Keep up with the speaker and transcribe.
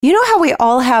You know how we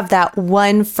all have that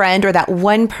one friend or that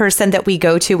one person that we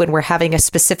go to when we're having a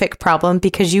specific problem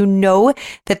because you know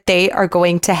that they are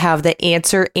going to have the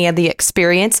answer and the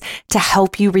experience to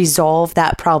help you resolve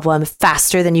that problem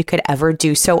faster than you could ever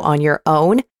do so on your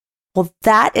own? Well,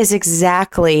 that is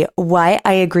exactly why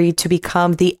I agreed to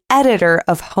become the editor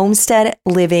of Homestead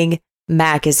Living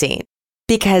magazine,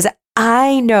 because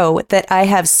I know that I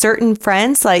have certain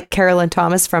friends like Carolyn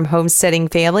Thomas from Homesteading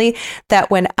Family that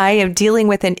when I am dealing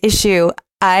with an issue,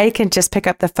 I can just pick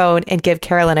up the phone and give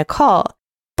Carolyn a call.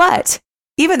 But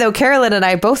even though Carolyn and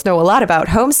I both know a lot about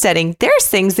homesteading, there's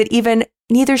things that even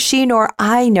neither she nor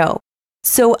I know.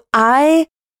 So I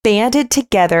banded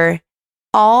together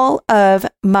all of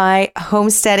my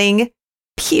homesteading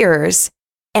peers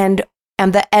and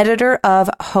am the editor of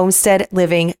Homestead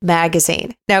Living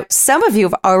magazine. Now, some of you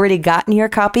have already gotten your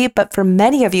copy, but for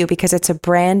many of you, because it's a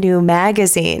brand new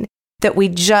magazine that we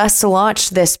just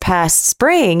launched this past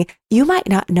spring, you might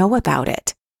not know about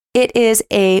it. It is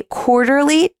a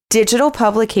quarterly digital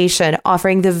publication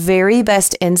offering the very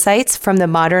best insights from the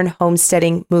modern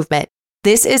homesteading movement.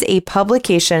 This is a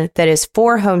publication that is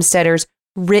for homesteaders,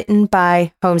 written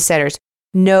by homesteaders,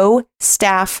 no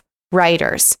staff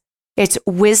writers. It's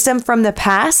wisdom from the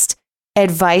past,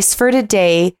 advice for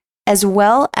today, as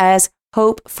well as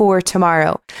hope for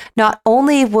tomorrow. Not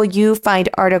only will you find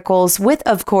articles with,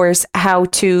 of course,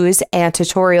 how-tos and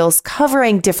tutorials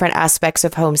covering different aspects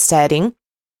of homesteading,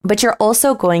 but you're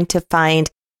also going to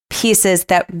find pieces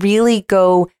that really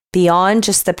go beyond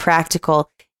just the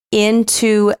practical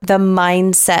into the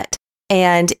mindset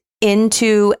and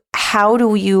into how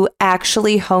do you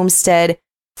actually homestead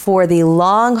for the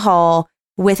long haul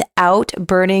without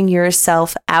burning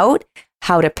yourself out,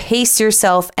 how to pace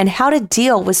yourself, and how to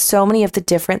deal with so many of the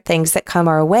different things that come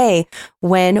our way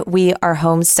when we are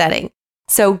homesteading.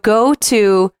 So go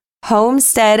to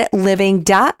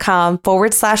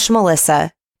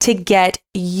homesteadliving.com/Melissa to get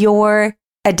your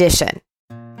edition.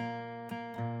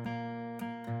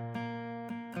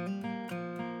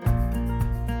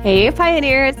 Hey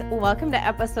Pioneers, welcome to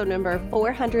episode number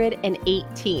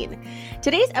 418.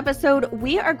 Today's episode,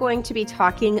 we are going to be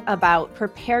talking about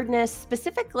preparedness,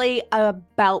 specifically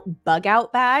about bug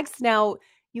out bags. Now,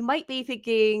 you might be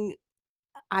thinking,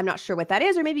 I'm not sure what that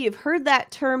is, or maybe you've heard that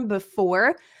term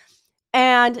before.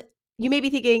 And you may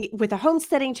be thinking with a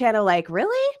homesteading channel, like,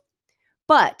 really?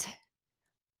 But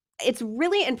it's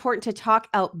really important to talk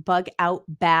out bug out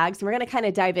bags. And we're going to kind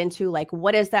of dive into like,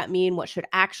 what does that mean? What should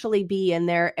actually be in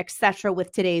there, etc.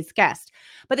 with today's guest.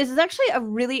 But this is actually a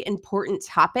really important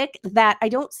topic that I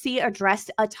don't see addressed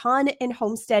a ton in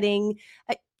homesteading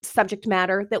subject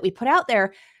matter that we put out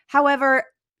there. However,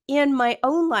 in my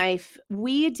own life,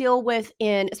 we deal with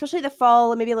especially the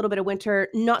fall and maybe a little bit of winter,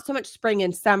 not so much spring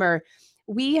and summer,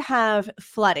 we have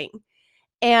flooding.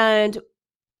 And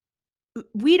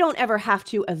we don't ever have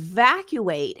to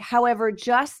evacuate. However,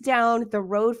 just down the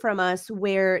road from us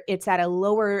where it's at a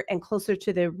lower and closer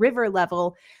to the river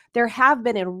level, there have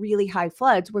been really high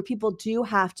floods where people do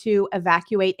have to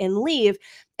evacuate and leave.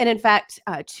 And in fact,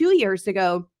 2 years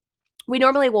ago, we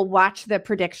normally will watch the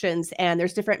predictions and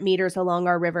there's different meters along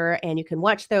our river and you can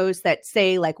watch those that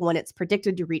say like when it's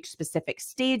predicted to reach specific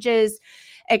stages,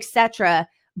 etc.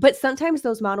 But sometimes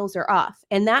those models are off.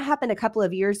 And that happened a couple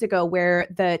of years ago where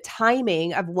the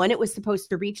timing of when it was supposed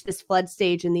to reach this flood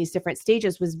stage in these different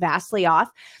stages was vastly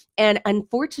off. And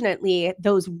unfortunately,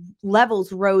 those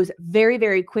levels rose very,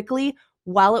 very quickly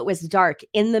while it was dark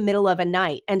in the middle of a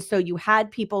night. And so you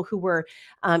had people who were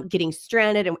getting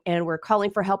stranded and were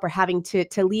calling for help or having to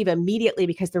leave immediately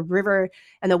because the river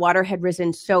and the water had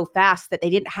risen so fast that they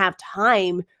didn't have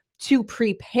time to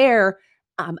prepare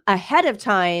ahead of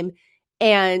time.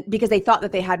 And because they thought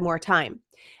that they had more time.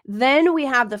 Then we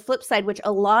have the flip side, which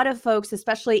a lot of folks,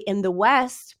 especially in the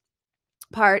West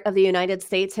part of the United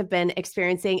States, have been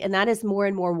experiencing, and that is more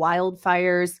and more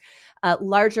wildfires,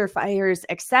 larger fires,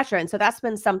 etc. And so that's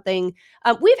been something,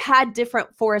 we've had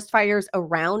different forest fires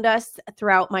around us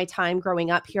throughout my time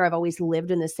growing up here. I've always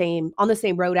lived on the same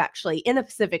road, actually, in the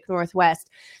Pacific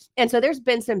Northwest. And so there's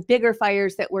been some bigger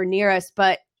fires that were near us,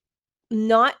 but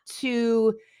not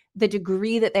to the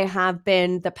degree that they have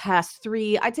been the past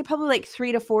I'd say probably like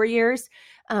 3 to 4 years.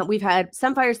 We've had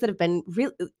some fires that have been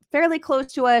fairly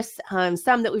close to us,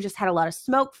 some that we've just had a lot of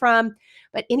smoke from,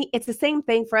 but it's the same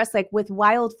thing for us. Like with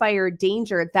wildfire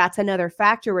danger, that's another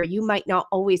factor where you might not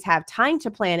always have time to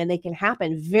plan and they can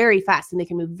happen very fast and they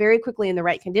can move very quickly in the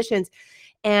right conditions.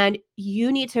 And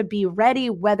you need to be ready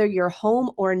whether you're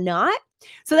home or not.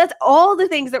 So that's all the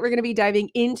things that we're going to be diving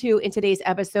into in today's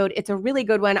episode. It's a really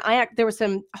good one. There was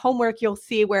some homework you'll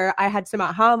see where I had some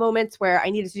aha moments where I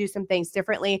needed to do some things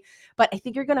differently, but I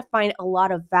think you're going to find a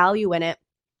lot of value in it.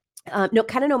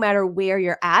 No matter where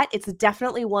you're at, it's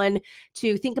definitely one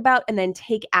to think about and then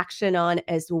take action on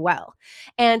as well.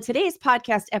 And today's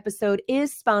podcast episode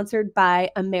is sponsored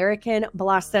by American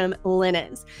Blossom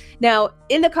Linens. Now,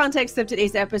 in the context of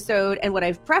today's episode and what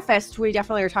I've prefaced, we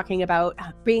definitely are talking about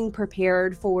being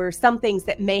prepared for some things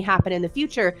that may happen in the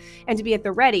future and to be at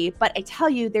the ready. But I tell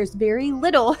you, there's very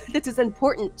little that is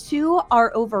important to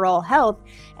our overall health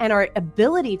and our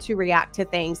ability to react to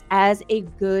things as a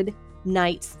good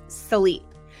night's sleep.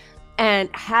 And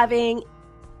having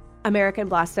American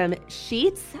Blossom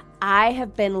sheets, I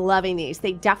have been loving these.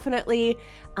 They definitely,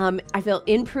 I feel,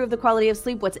 improve the quality of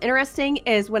sleep. What's interesting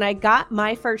is when I got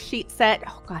my first sheet set,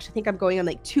 oh gosh, I think I'm going on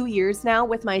like 2 years now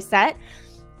with my set.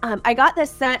 I got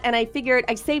this set and I figured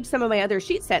I saved some of my other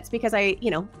sheet sets because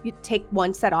you take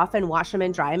one set off and wash them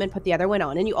and dry them and put the other one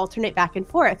on and you alternate back and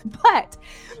forth. But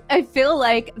I feel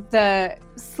like the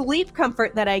sleep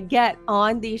comfort that I get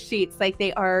on these sheets, like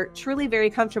they are truly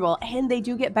very comfortable and they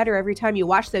do get better every time you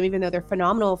wash them, even though they're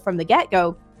phenomenal from the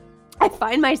get-go. I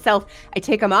find myself, I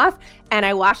take them off and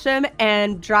I wash them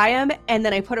and dry them and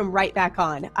then I put them right back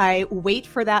on. I wait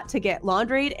for that to get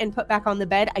laundried and put back on the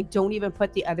bed. I don't even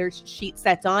put the other sheet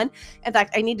sets on. In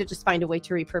fact, I need to just find a way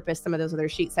to repurpose some of those other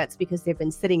sheet sets because they've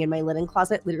been sitting in my linen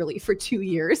closet literally for 2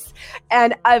 years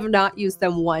and I've not used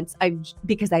them once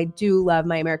because I do love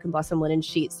my American Blossom linen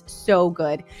sheets. So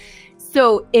good.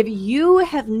 So if you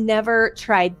have never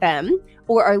tried them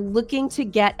or are looking to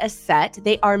get a set,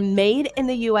 they are made in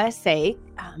the USA.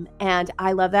 And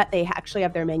I love that they actually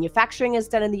have their manufacturing is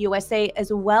done in the USA,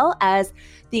 as well as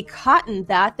the cotton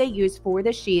that they use for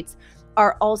the sheets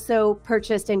are also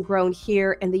purchased and grown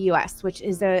here in the US, which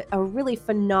is a really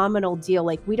phenomenal deal.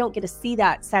 Like we don't get to see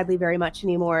that sadly very much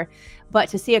anymore, but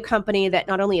to see a company that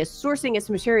not only is sourcing its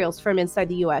materials from inside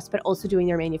the US, but also doing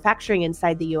their manufacturing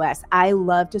inside the US. I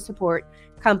love to support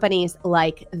companies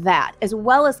like that, as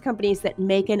well as companies that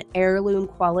make an heirloom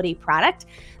quality product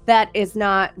that is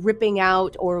not ripping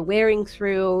out or wearing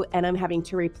through and I'm having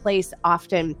to replace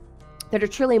often, that are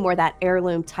truly more that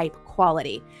heirloom type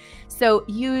quality. So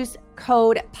use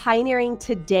code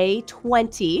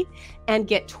PioneeringToday20 and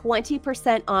get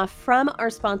 20% off from our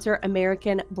sponsor,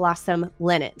 American Blossom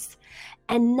Linens.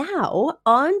 And now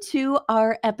on to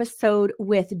our episode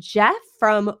with Jeff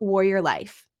from Warrior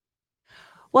Life.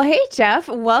 Well, hey, Jeff,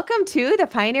 welcome to the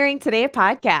Pioneering Today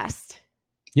podcast.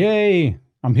 Yay,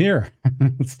 I'm here.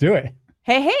 Let's do it.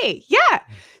 Hey, yeah,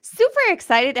 super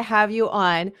excited to have you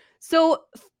on. So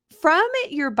from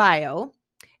your bio,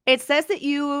 it says that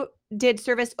you did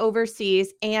service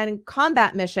overseas and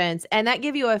combat missions, and that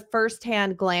gave you a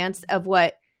firsthand glance of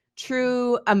what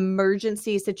true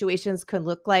emergency situations can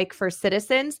look like for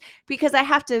citizens. Because I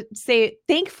have to say,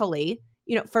 thankfully,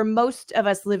 for most of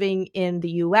us living in the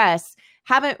US,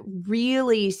 haven't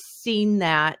really seen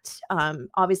that,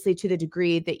 obviously, to the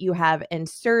degree that you have in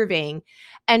serving.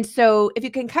 And so if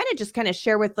you can kind of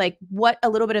share with like what a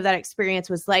little bit of that experience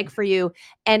was like for you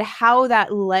and how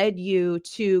that led you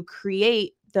to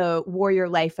create the Warrior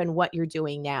Life and what you're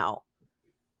doing now.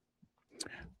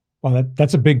 Well,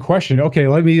 that's a big question. Okay,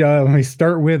 let me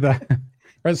start with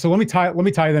right, so let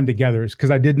me tie them together,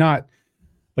 because I did not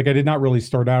really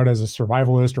start out as a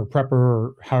survivalist or prepper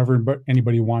or however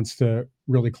anybody wants to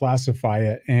really classify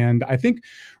it. And I think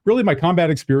really my combat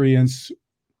experience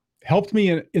helped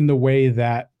me in the way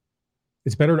that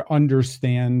it's better to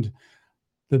understand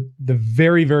the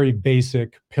very, very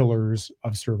basic pillars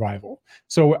of survival.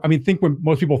 So, I mean, think when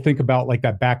most people think about like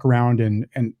that background and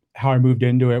how I moved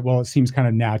into it, well, it seems kind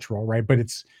of natural, right? But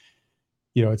it's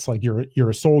like you're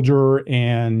a soldier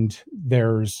and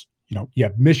there's, you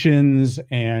have missions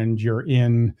and you're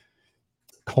in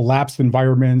collapsed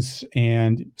environments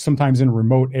and sometimes in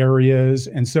remote areas.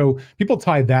 And so people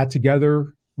tie that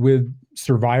together with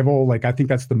survival. Like, I think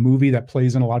that's the movie that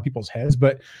plays in a lot of people's heads.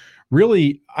 But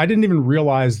really, I didn't even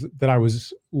realize that I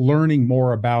was learning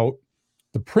more about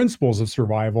the principles of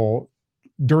survival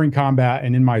during combat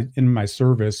and in my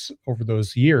service over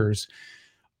those years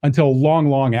until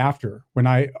long after, when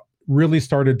I really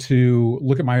started to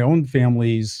look at my own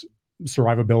family's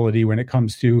survivability when it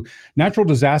comes to natural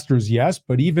disasters, yes,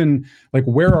 but even like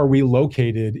where are we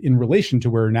located in relation to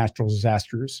where natural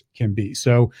disasters can be.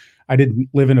 So I didn't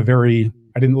live in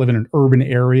an urban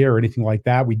area or anything like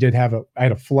that. I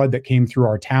had a flood that came through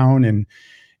our town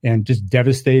and just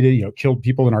devastated, killed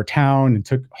people in our town and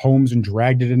took homes and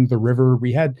dragged it into the river.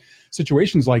 We had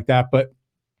situations like that, but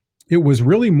it was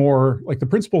really more like the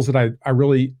principles that I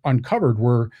really uncovered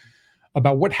were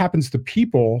about what happens to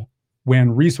people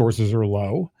when resources are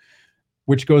low,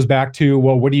 which goes back to,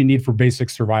 well, what do you need for basic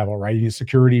survival, right? You need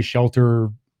security, shelter,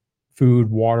 food,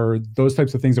 water, those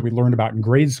types of things that we learned about in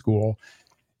grade school.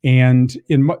 And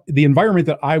in the environment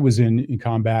that I was in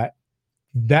combat,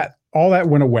 that all that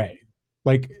went away.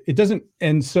 Like it doesn't.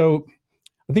 And so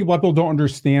I think a lot of people don't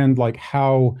understand like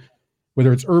how,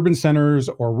 whether it's urban centers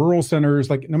or rural centers,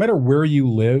 like no matter where you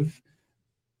live,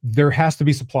 there has to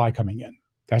be supply coming in.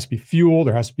 There has to be fuel,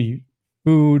 there has to be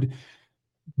food.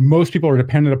 Most people are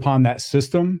dependent upon that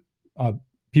system.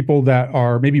 People that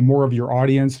are maybe more of your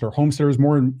audience or homesteaders,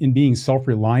 more in being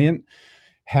self-reliant,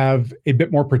 have a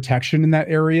bit more protection in that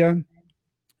area,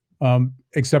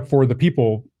 except for the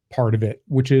people part of it,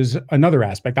 which is another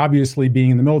aspect. Obviously, being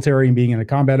in the military and being in a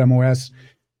combat MOS,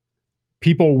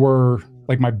 people were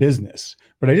like my business,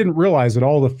 but I didn't realize that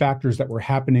all the factors that were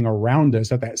happening around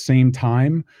us at that same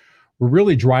time were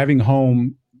really driving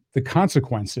home the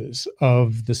consequences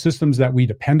of the systems that we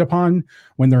depend upon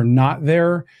when they're not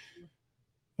there,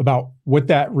 about what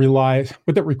that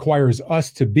requires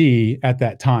us to be at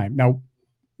that time. Now,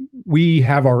 we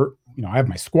have our, I have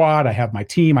my squad, I have my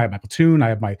team, I have my platoon,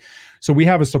 so we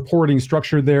have a supporting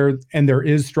structure there, and there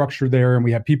is structure there, and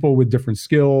we have people with different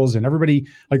skills, and everybody,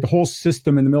 like the whole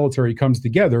system in the military comes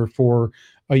together for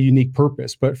a unique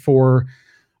purpose. But for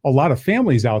a lot of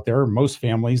families out there, most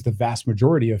families, the vast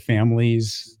majority of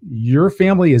families, your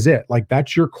family is it. Like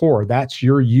that's your core, that's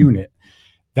your unit,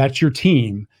 that's your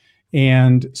team.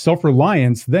 And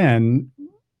self-reliance then,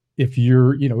 if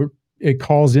you're, it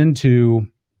calls into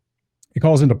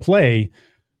play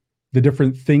the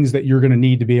different things that you're going to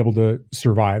need to be able to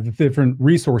survive, the different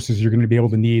resources you're going to be able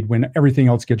to need when everything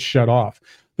else gets shut off,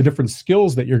 the different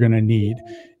skills that you're going to need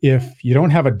if you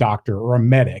don't have a doctor or a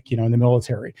medic, in the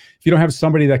military, if you don't have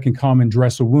somebody that can come and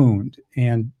dress a wound,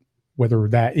 and whether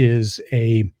that is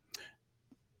a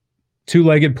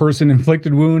two-legged person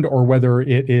inflicted wound or whether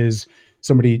it is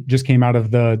somebody just came out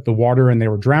of the water and they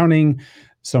were drowning,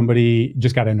 somebody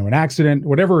just got into an accident,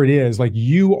 whatever it is, like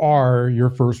you are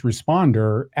your first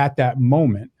responder at that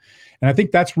moment. And I think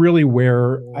that's really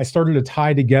where I started to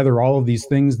tie together all of these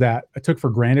things that I took for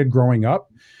granted growing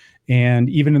up. And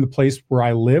even in the place where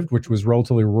I lived, which was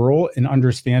relatively rural, and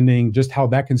understanding just how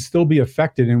that can still be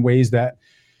affected in ways that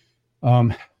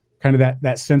kind of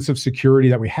that sense of security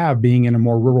that we have being in a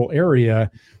more rural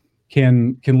area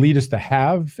can lead us to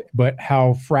have, but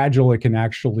how fragile it can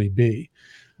actually be.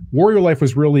 Warrior Life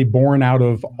was really born out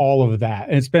of all of that.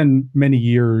 And it's been many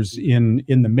years in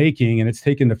the making, and it's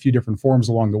taken a few different forms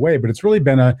along the way, but it's really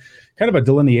been a kind of a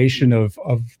delineation of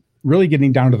really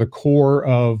getting down to the core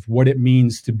of what it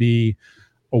means to be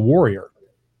a warrior.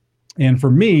 And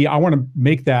for me, I want to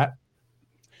make that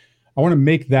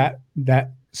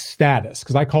status,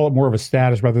 because I call it more of a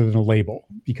status rather than a label,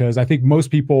 because I think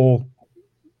most people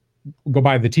go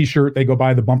buy the t-shirt, they go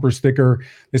buy the bumper sticker,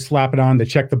 they slap it on, they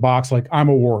check the box like I'm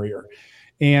a warrior.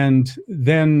 And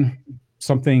then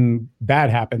something bad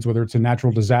happens, whether it's a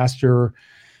natural disaster.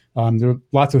 There are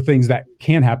lots of things that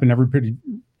can happen. Everybody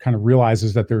kind of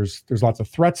realizes that there's lots of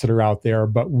threats that are out there.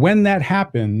 But when that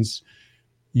happens,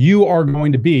 you are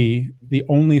going to be the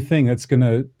only thing that's going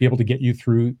to be able to get you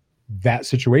through that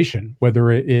situation, whether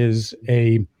it is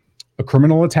a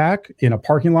criminal attack in a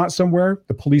parking lot somewhere,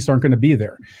 the police aren't going to be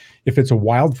there. If it's a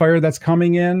wildfire that's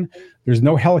coming in, there's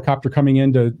no helicopter coming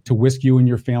in to whisk you and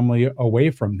your family away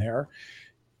from there.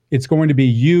 It's going to be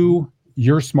you,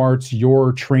 your smarts,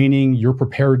 your training, your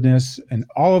preparedness, and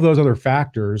all of those other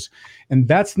factors. And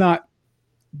that's not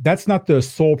the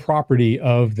sole property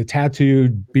of the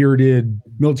tattooed, bearded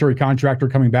military contractor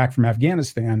coming back from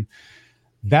Afghanistan.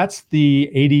 That's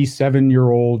the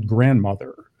 87-year-old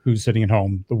grandmother who's sitting at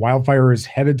home. The wildfire is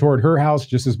headed toward her house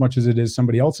just as much as it is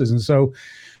somebody else's. And so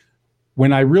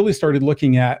when I really started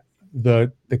looking at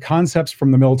the concepts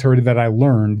from the military that I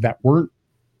learned that weren't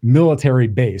military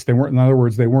based, they weren't, in other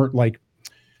words, they weren't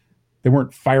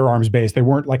firearms based, they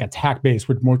weren't like attack based,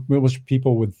 which most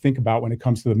people would think about when it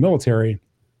comes to the military.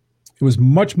 It was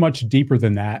much, much deeper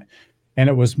than that.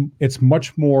 And it's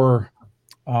much more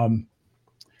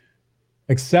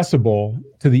accessible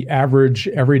to the average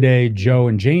everyday Joe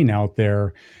and Jane out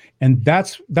there. And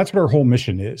that's what our whole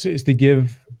mission is to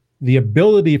give the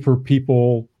ability for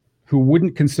people who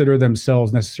wouldn't consider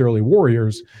themselves necessarily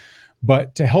warriors,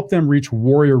 but to help them reach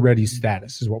warrior ready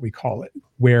status is what we call it,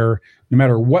 where no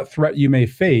matter what threat you may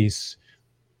face,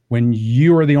 when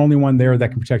you are the only one there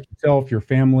that can protect yourself, your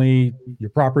family,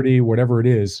 your property, whatever it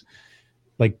is,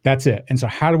 like that's it. And so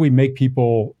how do we make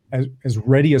people as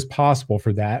ready as possible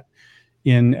for that?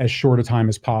 in as short a time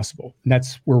as possible. And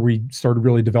that's where we started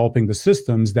really developing the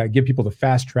systems that give people the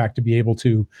fast track to be able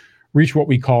to reach what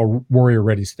we call warrior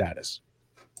ready status.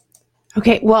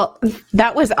 Okay, well,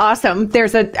 that was awesome.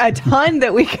 There's a ton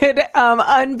that we could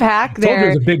unpack there. I told you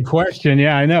it was a big question.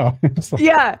 Yeah, I know.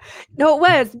 Yeah, no, it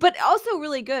was, but also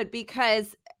really good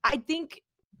because I think,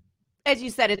 as you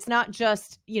said, it's not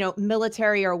just,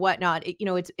 military or whatnot.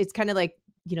 It's kind of like,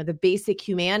 the basic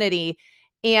humanity.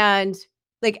 And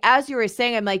like, as you were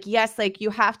saying, I'm like, yes, like you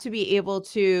have to be able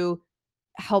to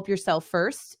help yourself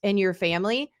first and your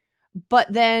family,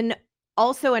 but then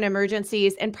also in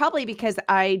emergencies, and probably because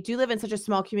I do live in such a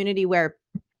small community where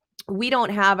we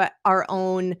don't have our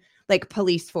own like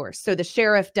police force. So the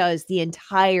sheriff does the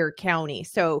entire county.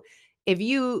 So if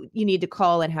you need to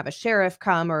call and have a sheriff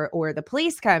come or the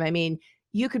police come, I mean,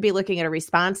 you could be looking at a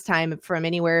response time from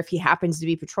anywhere, if he happens to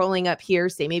be patrolling up here,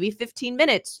 say maybe 15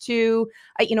 minutes to,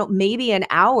 maybe an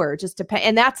hour, just depend.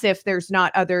 And that's if there's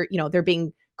not other, they're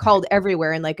being called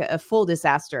everywhere in like a full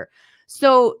disaster.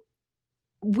 So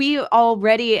we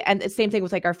already, and the same thing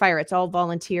with like our fire, it's all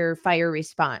volunteer fire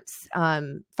response,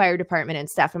 fire department and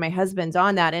stuff. And my husband's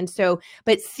on that. And so,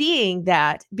 but seeing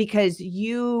that, because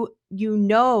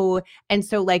and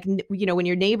so like, when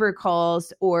your neighbor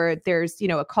calls or there's,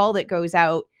 a call that goes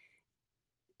out,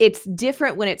 it's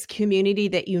different when it's community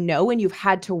that, and you've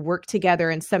had to work together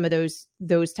in some of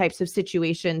those types of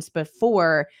situations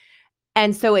before.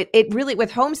 And so it really,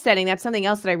 with homesteading, that's something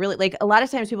else that I really like. A lot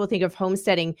of times people think of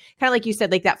homesteading, kind of like you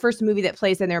said, like that first movie that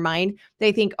plays in their mind,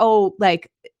 they think, oh, like,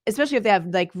 especially if they have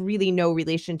like really no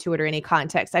relation to it or any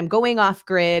context. I'm going off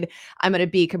grid. I'm going to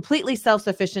be completely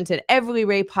self-sufficient in every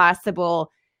way possible.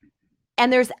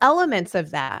 And there's elements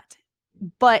of that,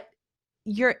 but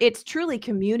it's truly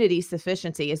community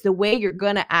sufficiency is the way you're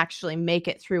going to actually make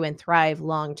it through and thrive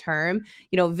long-term.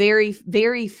 Very,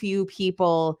 very few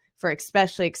people for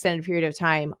especially extended period of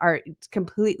time are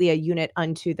completely a unit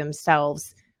unto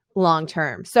themselves long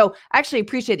term. So I actually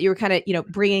appreciate that you were kind of,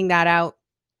 bringing that out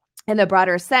in the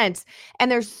broader sense. And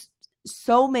there's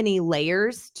so many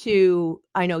layers to,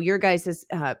 I know, your guys'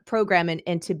 program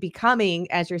and to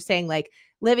becoming, as you're saying, like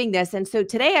living this. And so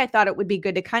today I thought it would be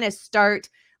good to kind of start,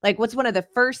 like, what's one of the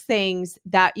first things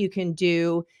that you can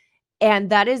do? And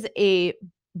that is a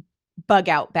bug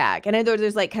out bag. And I know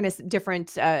there's like kind of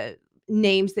different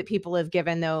names that people have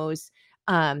given those.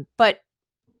 But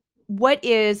what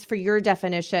is, for your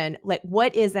definition, like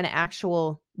what is an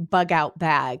actual bug out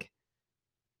bag?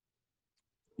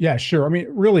 Yeah, sure. I mean,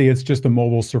 really, it's just a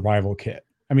mobile survival kit.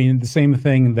 I mean, the same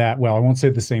thing that, well, I won't say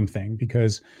the same thing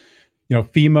because,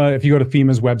 FEMA, if you go to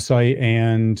FEMA's website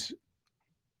and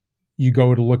you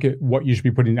go to look at what you should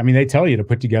be putting, I mean, they tell you to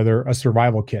put together a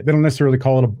survival kit. They don't necessarily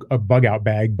call it a bug out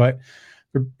bag, but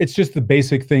it's just the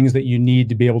basic things that you need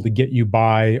to be able to get you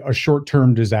by a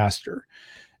short-term disaster.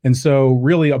 And so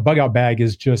really a bug out bag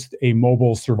is just a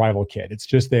mobile survival kit. It's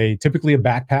just typically a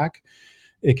backpack.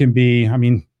 It can be, I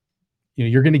mean,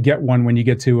 you're going to get one when you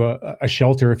get to a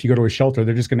shelter. If you go to a shelter,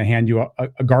 they're just going to hand you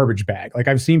a garbage bag. Like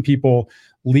I've seen people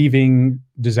leaving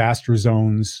disaster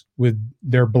zones with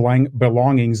their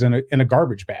belongings in a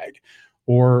garbage bag,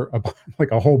 or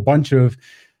like a whole bunch of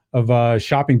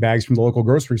shopping bags from the local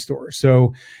grocery store.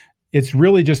 So it's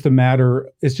really just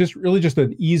really just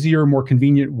an easier, more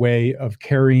convenient way of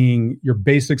carrying your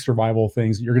basic survival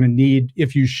things that you're going to need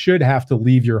if you should have to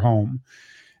leave your home.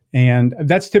 And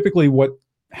that's typically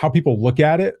how people look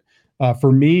at it.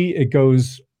 For me, it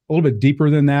goes a little bit deeper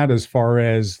than that as far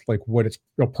as like what its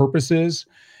real purpose is.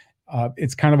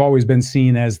 It's kind of always been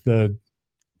seen as the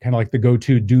kind of like the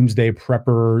go-to doomsday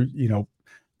prepper,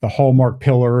 the hallmark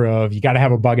pillar of you got to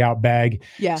have a bug out bag.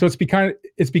 Yeah. So it's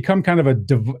become kind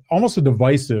of almost a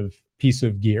divisive piece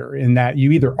of gear in that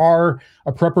you either are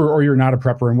a prepper or you're not a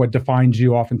prepper. And what defines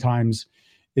you oftentimes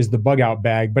is the bug out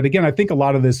bag. But again, I think a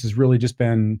lot of this has really just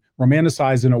been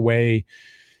romanticized in a way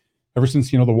ever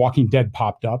since, The Walking Dead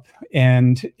popped up.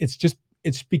 And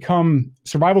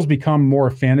survival's become more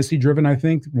fantasy driven, I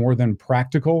think, more than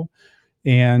practical.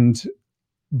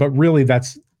 But really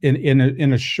that's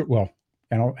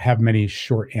I don't have many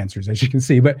short answers, as you can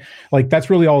see, but like that's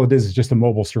really all it is just a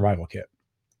mobile survival kit.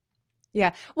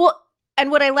 Yeah. Well,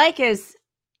 and what I like is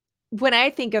when I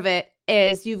think of it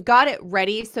is you've got it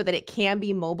ready so that it can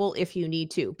be mobile if you need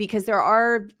to, because there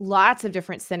are lots of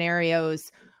different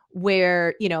scenarios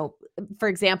where, for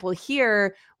example,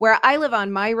 here where I live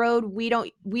on my road,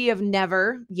 we have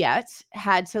never yet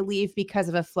had to leave because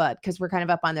of a flood because we're kind of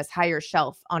up on this higher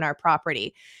shelf on our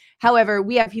property. However,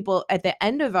 we have people at the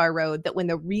end of our road that when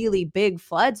the really big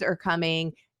floods are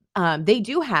coming, they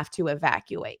do have to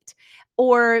evacuate.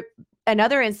 Or in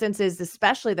other instances,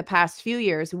 especially the past few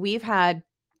years, we've had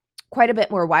quite a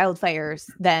bit more wildfires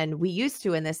than we used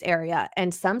to in this area.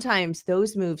 And sometimes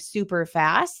those move super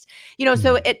fast,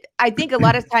 so I think a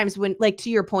lot of times when, like, to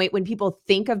your point, when people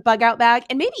think of bug out bag,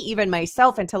 and maybe even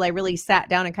myself, until I really sat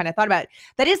down and kind of thought about it,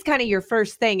 that is kind of your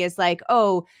first thing is like,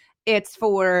 oh, it's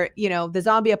for, the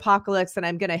zombie apocalypse and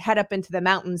I'm going to head up into the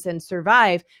mountains and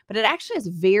survive. But it actually is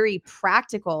very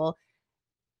practical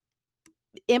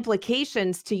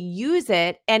implications to use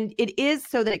it, and it is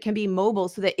so that it can be mobile,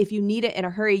 so that if you need it in a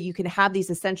hurry, you can have these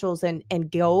essentials and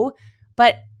go.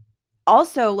 But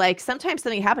also, like, sometimes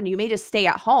something happened, you may just stay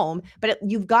at home, but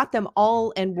you've got them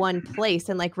all in one place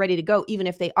and like ready to go, even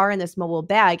if they are in this mobile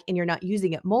bag and you're not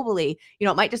using it mobily.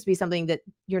 It might just be something that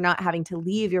you're not having to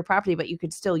leave your property, but you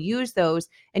could still use those,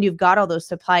 and you've got all those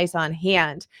supplies on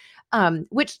hand.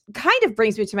 Which kind of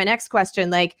brings me to my next question.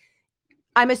 Like,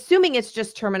 I'm assuming it's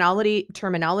just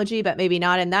terminology, but maybe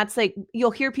not. And that's like,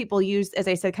 you'll hear people use, as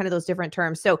I said, kind of those different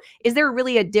terms. So is there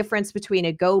really a difference between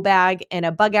a go bag and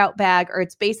a bug out bag, or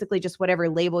it's basically just whatever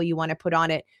label you want to put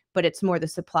on it, but it's more the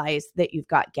supplies that you've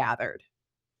got gathered?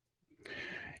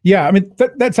 Yeah, I mean,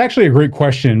 that's actually a great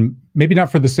question. Maybe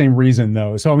not for the same reason,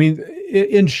 though. So, I mean,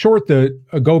 in short,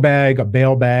 a go bag, a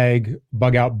bail bag,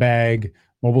 bug out bag,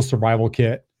 mobile survival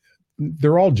kit,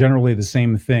 they're all generally the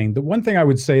same thing. The one thing I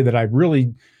would say that I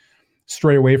really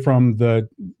stray away from the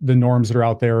norms that are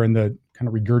out there and the kind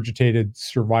of regurgitated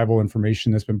survival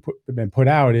information that's been put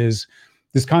out is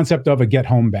this concept of a get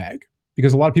home bag,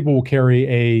 because a lot of people will carry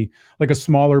a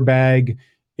smaller bag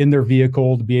in their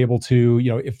vehicle to be able to,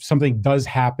 if something does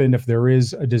happen, if there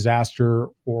is a disaster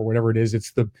or whatever it is,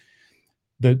 it's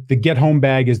the get home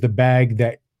bag is the bag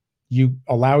that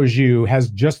has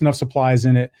just enough supplies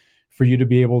in it for you to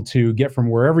be able to get from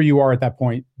wherever you are at that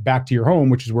point back to your home,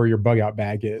 which is where your bug out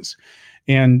bag is.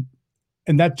 And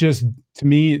that just, to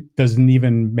me, doesn't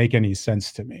even make any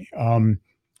sense to me.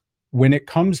 When it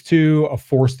comes to a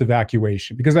forced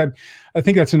evacuation, because I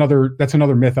think that's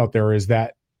another myth out there, is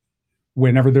that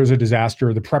whenever there's a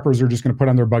disaster, the preppers are just going to put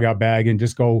on their bug out bag and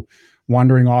just go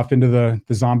wandering off into the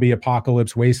zombie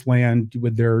apocalypse wasteland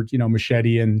with their,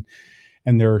 machete and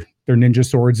their ninja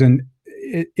swords. And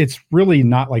it's really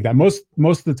not like that. Most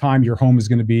of the time, your home is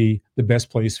going to be the best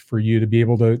place for you to be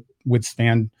able to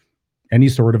withstand any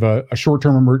sort of a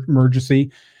short-term emergency,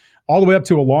 all the way up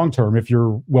to a long-term if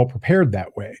you're well prepared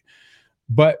that way.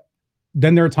 But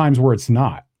then there are times where it's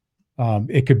not.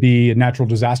 It could be a natural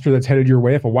disaster that's headed your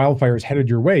way. If a wildfire is headed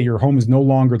your way, your home is no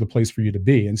longer the place for you to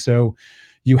be. And so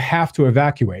you have to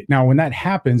evacuate. Now, when that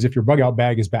happens, if your bug out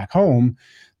bag is back home,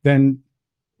 then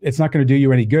it's not going to do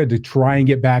you any good to try and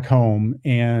get back home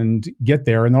and get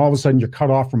there. And then all of a sudden you're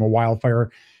cut off from a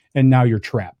wildfire and now you're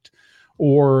trapped.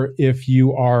 Or if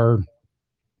you are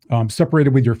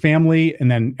separated with your family and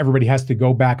then everybody has to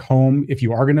go back home, if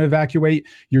you are going to evacuate,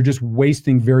 you're just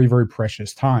wasting very, very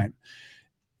precious time.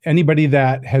 Anybody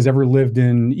that has ever lived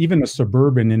in even a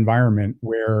suburban environment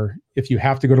where if you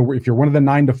have to go to work, if you're one of the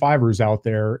 9-to-5ers out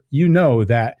there,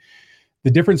 that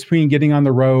the difference between getting on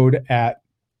the road at,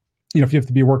 if you have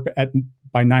to be at work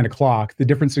by 9 o'clock, the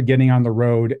difference of getting on the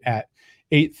road at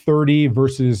 8:30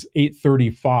 versus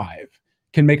 8:35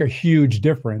 can make a huge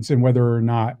difference in whether or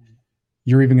not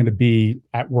you're even going to be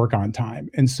at work on time.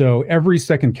 And so every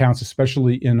second counts,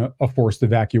 especially in a forced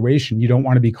evacuation. You don't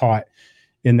want to be caught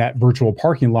in that virtual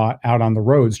parking lot out on the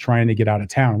roads trying to get out of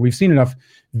town. We've seen enough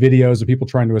videos of people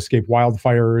trying to escape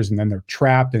wildfires and then they're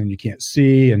trapped and you can't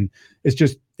see, and it's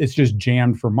just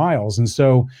jammed for miles. And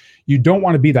so you don't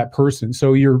want to be that person.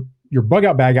 So your bug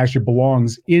out bag actually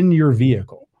belongs in your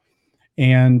vehicle.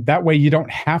 And that way you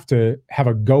don't have to have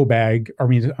a go bag,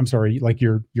 like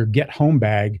your get home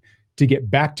bag to get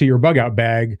back to your bug out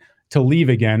bag to leave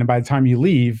again. And by the time you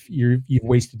leave, you've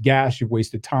wasted gas, you've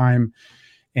wasted time.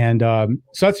 And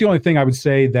so that's the only thing I would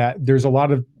say, that there's a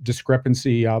lot of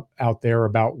discrepancy out there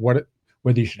about whether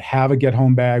you should have a get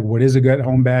home bag, what is a get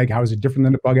home bag, how is it different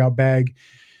than a bug out bag.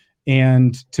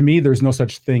 And to me, there's no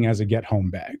such thing as a get home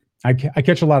bag. I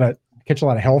catch a lot of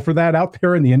hell for that out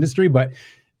there in the industry, but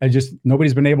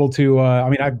nobody's been able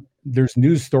to, there's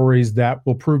news stories that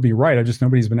will prove me right.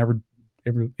 Nobody's been ever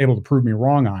able to prove me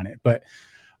wrong on it, but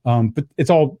it's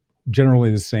all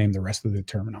generally the same, the rest of the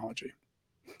terminology.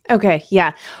 Okay.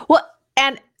 Yeah. Well,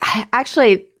 and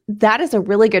actually that is a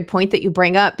really good point that you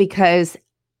bring up, because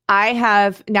I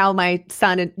have now my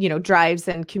son, drives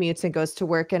and commutes and goes to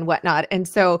work and whatnot. And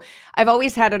so I've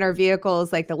always had in our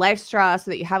vehicles, like the life straw, so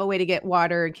that you have a way to get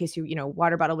water in case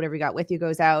water bottle, whatever you got with you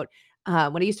goes out.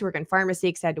 When I used to work in pharmacy,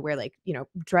 because I had to wear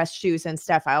dress shoes and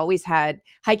stuff, I always had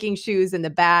hiking shoes in the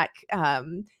back,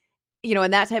 and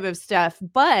that type of stuff.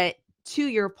 But to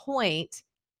your point,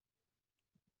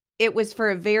 it was for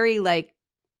a very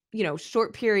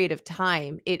short period of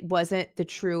time. It wasn't the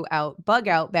true bug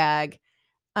out bag.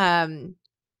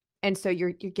 And so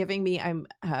you're giving me, I'm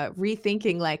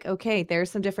rethinking like, okay,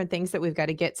 there's some different things that we've got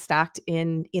to get stocked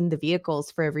in the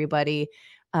vehicles for everybody,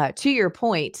 to your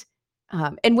point.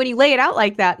 And when you lay it out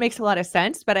like that, it makes a lot of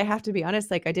sense. But I have to be honest,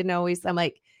 like I'm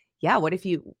like, yeah, what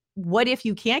if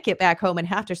you can't get back home and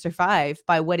have to survive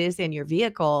by what is in your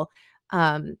vehicle?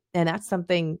 And that's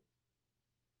something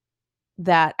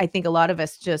that I think a lot of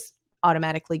us just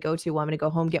automatically go to, well, I'm going to go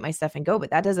home, get my stuff and go, but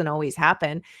that doesn't always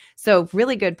happen. So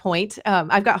really good point.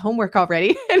 I've got homework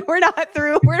already and we're not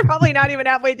through. We're probably not even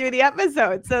halfway through the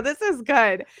episode. So this is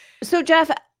good. So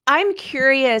Jeff, I'm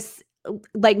curious,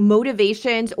 like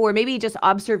motivations or maybe just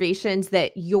observations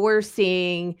that you're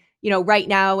seeing, right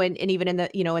now and even in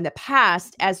the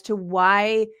past as to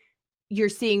why you're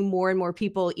seeing more and more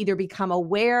people either become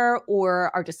aware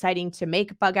or are deciding to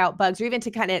make bug out bugs, or even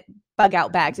to kind of bug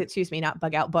out bags, not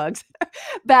bug out bugs,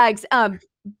 bags.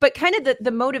 But kind of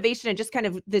the motivation and just kind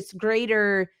of this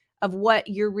greater of what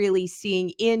you're really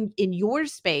seeing in your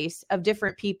space of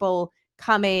different people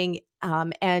coming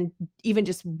and even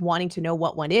just wanting to know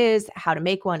what one is, how to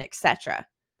make one, etc.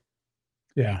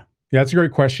 Yeah, that's a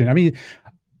great question. I mean,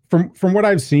 from what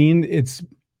I've seen,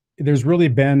 there's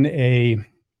been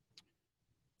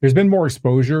more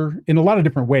exposure in a lot of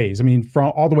different ways. I mean,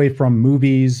 from all the way from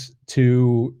movies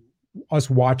to us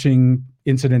watching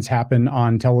incidents happen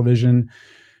on television.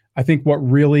 I think what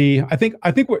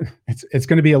it's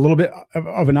going to be a little bit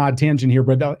of an odd tangent here,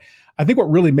 but I think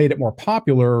what really made it more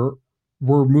popular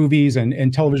were movies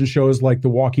and television shows like The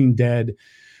Walking Dead,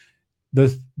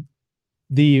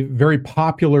 the very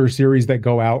popular series that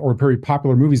go out, or very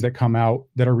popular movies that come out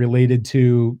that are related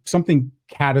to something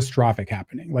catastrophic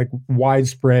happening, like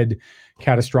widespread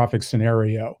catastrophic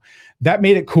scenario. That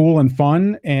made it cool and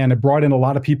fun, and it brought in a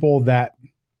lot of people that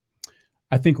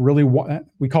I think really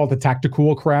we call it the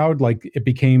tactical crowd. Like it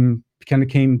became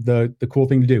the cool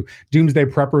thing to do. Doomsday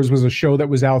Preppers was a show that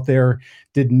was out there,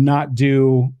 did not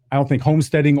do, I don't think,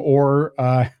 homesteading or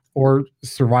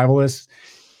survivalists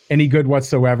any good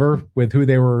whatsoever with who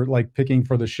they were like picking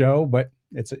for the show, but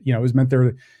it was meant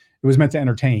to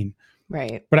entertain.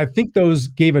 Right. But I think those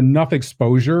gave enough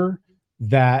exposure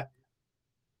that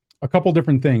a couple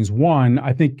different things. One,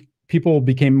 I think people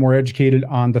became more educated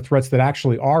on the threats that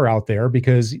actually are out there,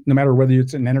 because no matter whether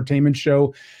it's an entertainment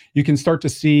show, you can start to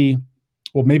see,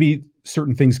 well, maybe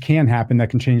certain things can happen that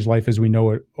can change life as we know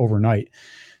it overnight.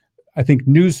 I think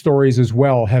news stories as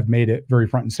well have made it very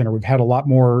front and center. We've had a lot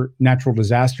more natural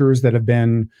disasters that have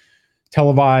been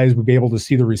televised. We've been able to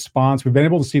see the response. We've been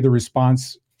able to see the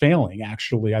response failing,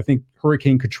 actually. I think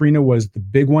Hurricane Katrina was the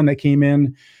big one that came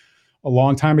in a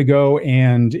long time ago.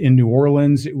 And in New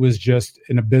Orleans, it was just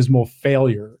an abysmal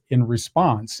failure in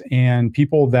response. And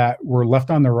people that were left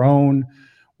on their own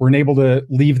weren't able to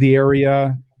leave the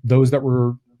area. Those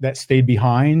that stayed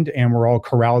behind and were all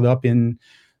corralled up in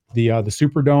the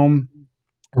Superdome.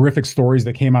 Horrific stories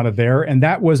that came out of there. And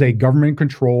that was a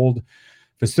government-controlled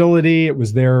facility. It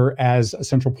was there as a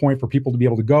central point for people to be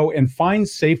able to go and find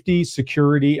safety,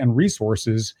 security, and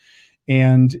resources.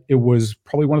 And it was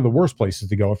probably one of the worst places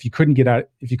to go if you couldn't get out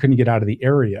of the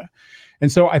area.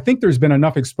 And so I think there's been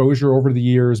enough exposure over the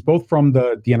years, both from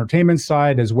the entertainment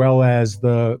side as well as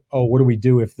what do we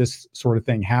do if this sort of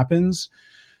thing happens?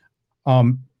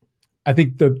 I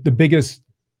think the biggest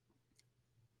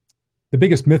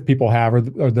myth people have, or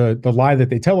the lie that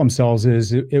they tell themselves,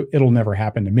 is it'll never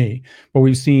happen to me. But we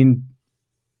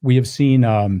have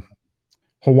seen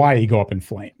Hawaii go up in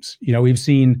flames. We've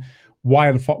seen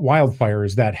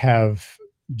wildfires that have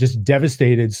just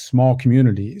devastated small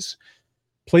communities,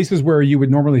 places where you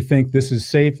would normally think this is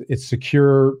safe, it's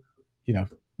secure.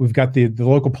 We've got the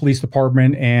local police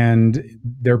department, and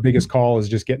their biggest call is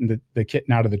just getting the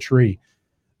kitten out of the tree.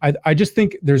 I just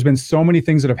think there's been so many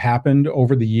things that have happened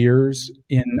over the years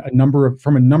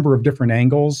from a number of different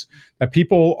angles that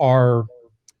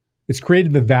it's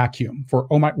created the vacuum for,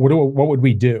 oh my, what would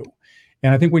we do?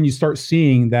 And I think when you start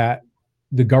seeing that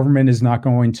the government is not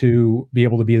going to be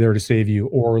able to be there to save you,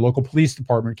 or local police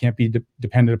department can't be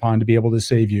depended upon to be able to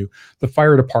save you, the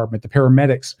fire department, the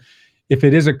paramedics, if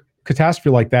it is a catastrophe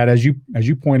like that, as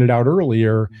you pointed out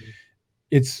earlier,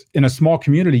 it's in a small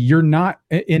community. You're not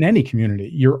in any community.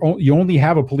 You only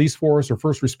have a police force or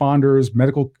first responders,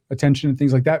 medical attention, and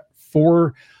things like that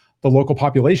for the local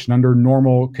population under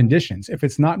normal conditions. If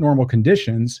it's not normal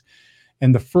conditions,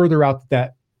 and the further out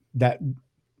that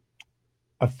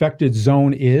affected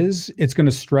zone is, it's going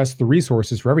to stress the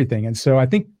resources for everything. And so I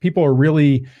think people are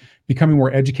really becoming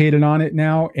more educated on it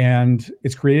now, and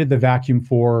it's created the vacuum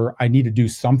for, I need to do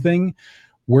something.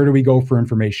 Where do we go for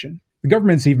information? The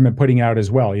government's even been putting out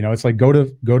as well. It's like go to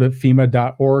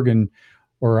FEMA.org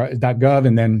or .gov,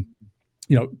 and then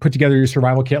put together your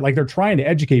survival kit. Like, they're trying to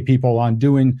educate people on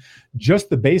doing just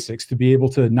the basics to be able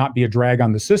to not be a drag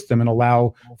on the system and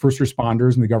allow first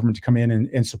responders and the government to come in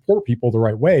and support people the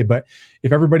right way. But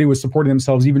if everybody was supporting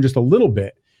themselves even just a little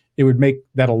bit, it would make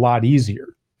that a lot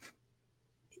easier.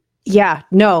 Yeah,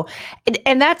 no.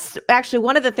 And that's actually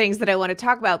one of the things that I want to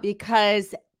talk about,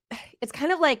 because it's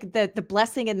kind of like the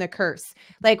blessing and the curse.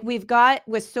 Like, we've got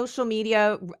with social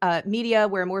media,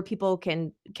 where more people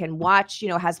can watch,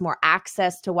 has more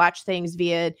access to watch things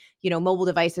via, mobile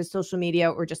devices, social media,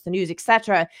 or just the news,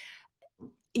 etc.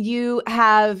 You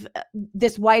have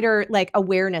this wider like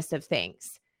awareness of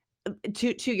things.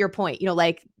 To your point,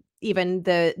 like even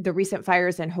the recent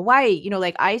fires in Hawaii,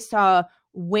 like I saw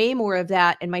way more of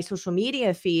that in my social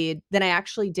media feed than I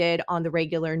actually did on the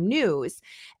regular news.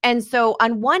 And so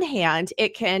on one hand,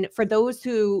 it can, for those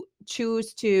who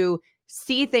choose to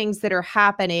see things that are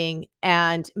happening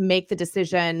and make the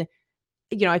decision,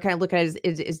 I kind of look at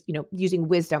it as using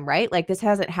wisdom, right? Like, this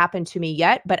hasn't happened to me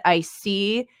yet, but I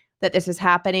see that this is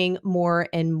happening more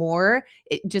and more,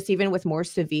 just even with more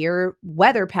severe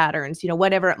weather patterns,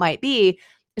 whatever it might be.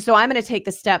 So I'm going to take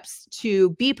the steps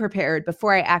to be prepared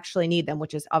before I actually need them,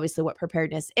 which is obviously what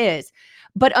preparedness is.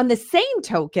 But on the same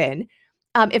token,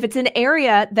 if it's an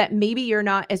area that maybe you're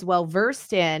not as well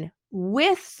versed in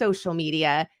with social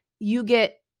media,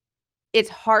 it's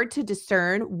hard to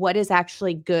discern what is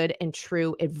actually good and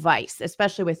true advice,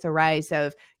 especially with the rise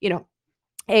of,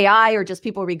 AI, or just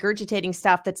people regurgitating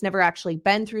stuff that's never actually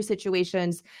been through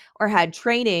situations or had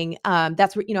training.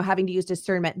 That's what, having to use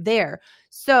discernment there.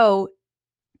 So,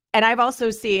 and I've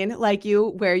also seen, like you,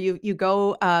 where you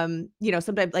go,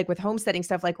 sometimes like with homesteading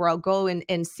stuff, like where I'll go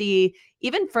and see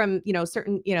even from,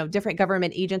 certain, different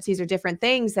government agencies or different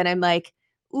things. And I'm like,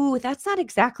 ooh, that's not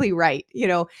exactly right.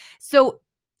 So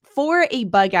for a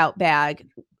bug out bag,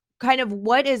 kind of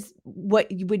what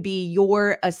would be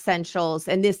your essentials?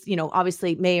 And this,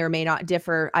 obviously may or may not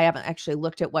differ. I haven't actually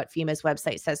looked at what FEMA's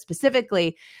website says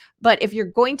specifically, but if you're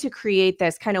going to create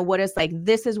this, kind of what is like,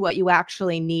 this is what you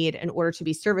actually need in order to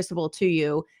be serviceable to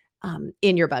you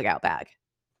in your bug out bag.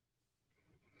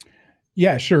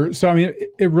 Yeah, sure. So, I mean,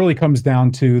 it really comes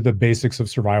down to the basics of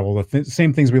survival, the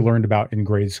same things we learned about in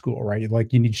grade school, right?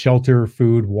 Like, you need shelter,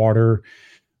 food, water.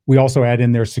 We also add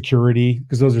in there security,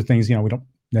 because those are things, we don't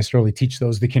necessarily teach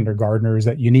those to kindergartners,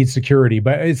 that you need security,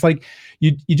 but it's like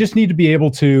you just need to be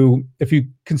able to, if you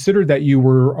consider that you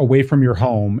were away from your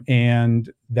home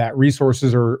and that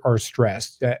resources are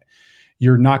stressed, that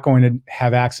you're not going to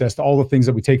have access to all the things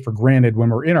that we take for granted when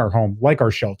we're in our home, like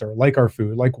our shelter, like our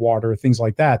food, like water, things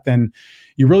like that, then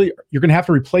you're going to have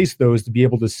to replace those to be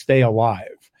able to stay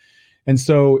alive. And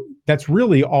so that's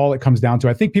really all it comes down to.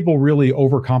 I think people really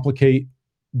overcomplicate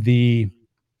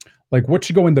like what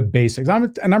should go in the basics.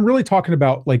 I'm really talking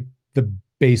about like the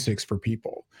basics for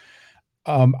people.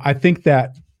 I think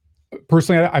that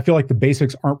personally, I feel like the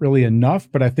basics aren't really enough,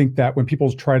 but I think that when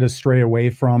people try to stray away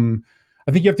from,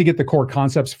 I think you have to get the core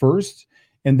concepts first.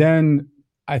 And then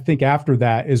I think after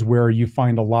that is where you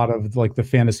find a lot of like the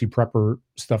fantasy prepper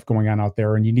stuff going on out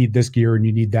there, and you need this gear and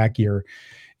you need that gear.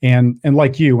 And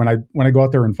like you, when I go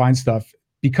out there and find stuff,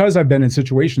 because I've been in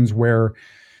situations where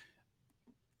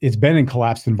it's been in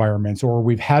collapsed environments or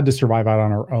we've had to survive out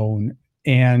on our own,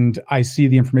 and I see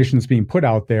the information that's being put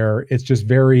out there, it's just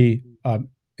very,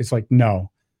 it's like,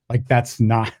 no, like that's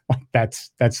not, like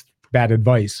that's bad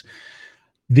advice.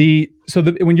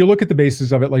 When you look at the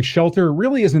basis of it, like shelter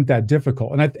really isn't that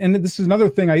difficult. And this is another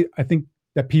thing I think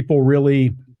that people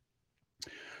really,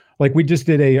 like, we just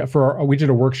did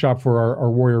a workshop for our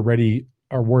Warrior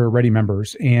Ready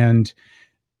members, and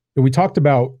we talked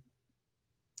about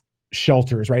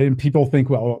shelters, right? And people think,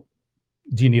 well,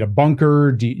 do you need a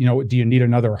bunker? Do you need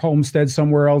another homestead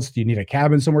somewhere else? Do you need a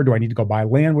cabin somewhere? Do I need to go buy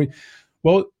land?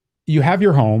 Well, you have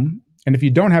your home. And if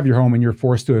you don't have your home and you're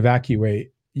forced to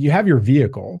evacuate, you have your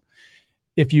vehicle.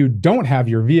 If you don't have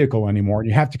your vehicle anymore and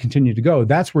you have to continue to go,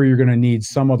 that's where you're going to need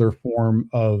some other form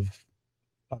of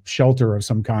shelter of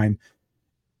some kind.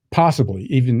 Possibly,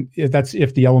 even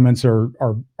if the elements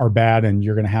are bad and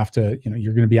you're going to have to,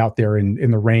 you're going to be out there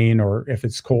in the rain, or if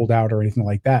it's cold out or anything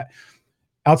like that.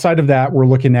 Outside of that, we're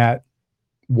looking at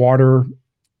water,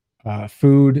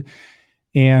 food.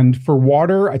 And for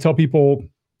water, I tell people,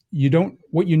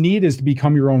 what you need is to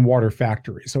become your own water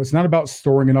factory. So it's not about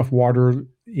storing enough water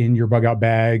in your bug out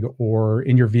bag or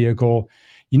in your vehicle.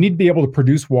 You need to be able to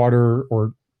produce water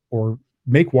or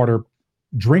make water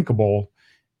drinkable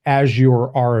as you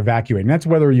are evacuating. That's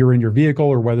whether you're in your vehicle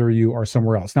or whether you are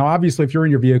somewhere else. Now, obviously, if you're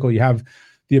in your vehicle, you have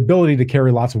the ability to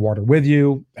carry lots of water with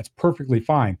you. That's perfectly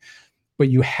fine. But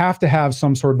you have to have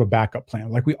some sort of a backup plan.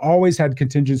 Like we always had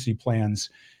contingency plans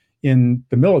in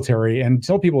the military, and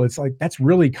tell people it's like that's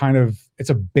really kind of, it's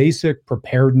a basic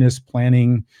preparedness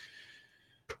planning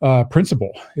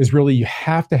principle, is really you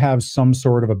have to have some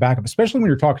sort of a backup, especially when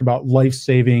you're talking about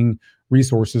life-saving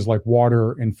resources like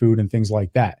water and food and things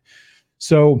like that.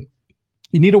 So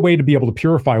you need a way to be able to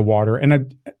purify water.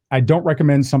 And I don't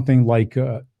recommend something like,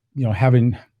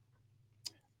 having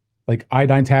like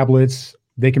iodine tablets.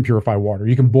 They can purify water.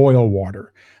 You can boil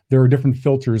water. There are different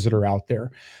filters that are out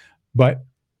there. But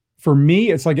for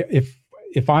me, it's like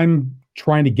if I'm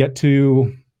trying to get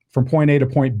from point A to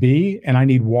point B and I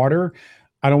need water,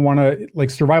 I don't want to, like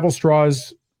survival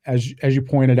straws, as you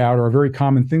pointed out, are a very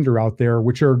common thing that are out there,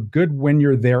 which are good when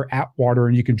you're there at water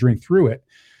and you can drink through it.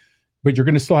 But you're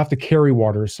going to still have to carry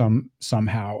water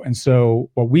somehow. And so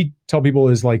what we tell people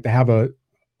is like to have a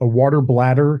water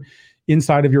bladder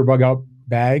inside of your bug out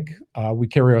bag. We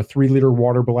carry a 3-liter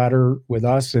water bladder with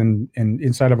us and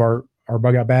inside of our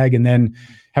bug out bag, and then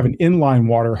have an inline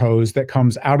water hose that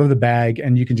comes out of the bag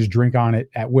and you can just drink on it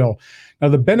at will. Now,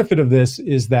 the benefit of this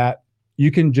is that you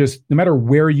can just, no matter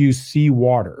where you see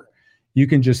water, you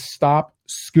can just stop,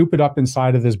 scoop it up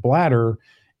inside of this bladder.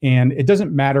 And it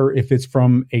doesn't matter if it's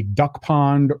from a duck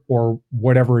pond or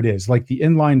whatever it is. Like the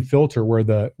inline filter where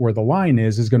the line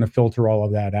is going to filter all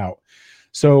of that out.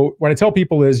 So what I tell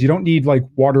people is you don't need like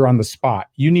water on the spot.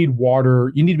 You need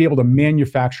water. You need to be able to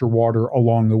manufacture water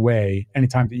along the way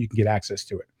anytime that you can get access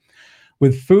to it.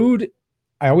 With food,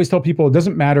 I always tell people it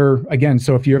doesn't matter. Again,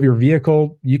 so if you have your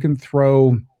vehicle, you can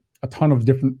throw a ton of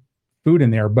different food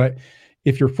in there. But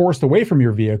if you're forced away from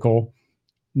your vehicle,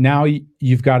 now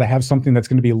you've got to have something that's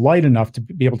going to be light enough to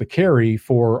be able to carry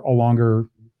for a longer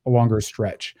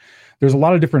stretch. There's a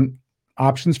lot of different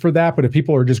options for that, but if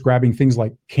people are just grabbing things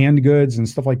like canned goods and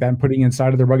stuff like that and putting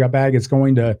inside of their bug out bag, it's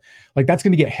going to, like, that's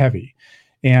going to get heavy,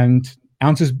 and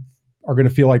ounces are going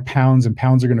to feel like pounds, and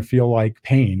pounds are going to feel like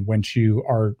pain once you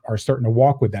are starting to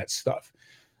walk with that stuff.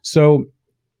 So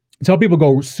I tell people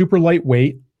go super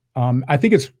lightweight. I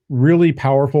think it's really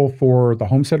powerful for the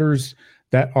homesteaders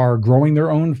that are growing their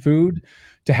own food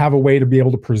to have a way to be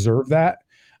able to preserve that.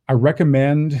 I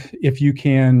recommend if you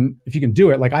can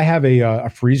do it. Like I have a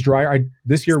freeze dryer.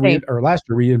 Last year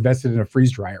we invested in a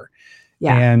freeze dryer.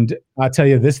 Yeah. And I'll tell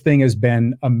you, this thing has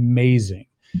been amazing.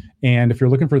 And if you're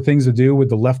looking for things to do with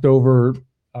the leftover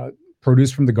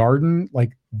produce from the garden,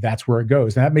 like that's where it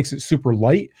goes. And that makes it super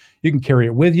light. You can carry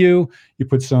it with you. You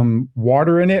put some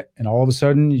water in it, and all of a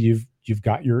sudden you've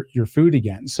got your food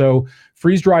again. So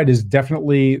freeze dried is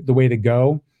definitely the way to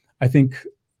go. I think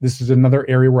this is another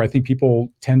area where I think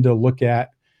people tend to look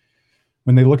at,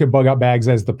 when they look at bug out bags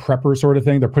as the prepper sort of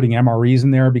thing, they're putting MREs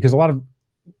in there because a lot of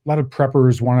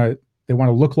preppers want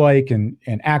to look like and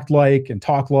act like and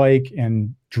talk like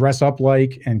and dress up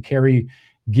like and carry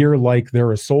gear like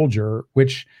they're a soldier,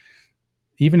 which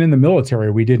even in the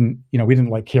military, we didn't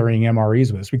like carrying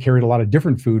MREs with us. We carried a lot of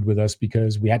different food with us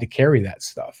because we had to carry that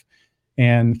stuff.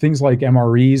 And things like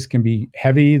MREs can be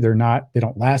heavy. They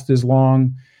don't last as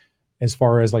long as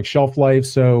far as like shelf life.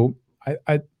 So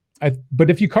but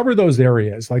if you cover those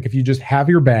areas, like if you just have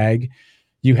your bag,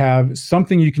 you have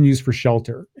something you can use for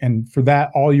shelter. And for that,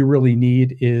 all you really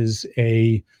need is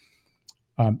in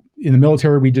the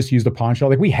military, we just used a poncho.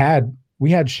 Like we had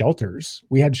shelters.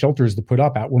 We had shelters to put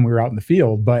up out when we were out in the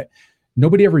field, but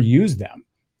nobody ever used them.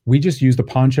 We just used a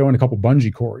poncho and a couple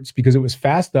bungee cords because it was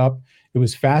fast up. It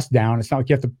was fast down. It's not like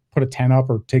you have to put a tent up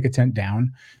or take a tent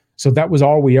down. So that was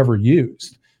all we ever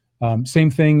used. Same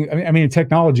thing. I mean,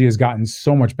 technology has gotten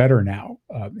so much better now.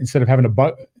 Instead of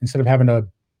having a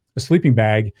sleeping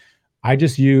bag, I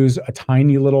just use a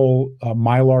tiny little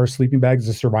Mylar sleeping bag as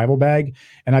a survival bag.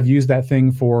 And I've used that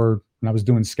thing for when I was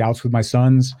doing scouts with my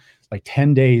sons, like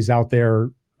 10 days out there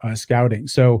scouting.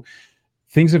 So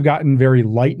things have gotten very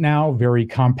light now, very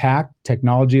compact.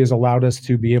 Technology has allowed us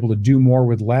to be able to do more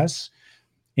with less.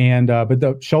 And but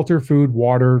the shelter, food,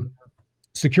 water,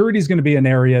 security is going to be an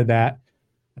area that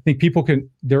I think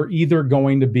they're either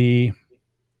going to be,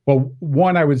 well,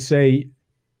 one I would say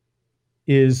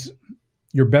is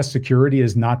your best security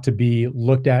is not to be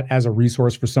looked at as a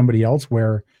resource for somebody else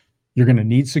where you're going to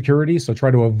need security. So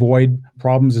try to avoid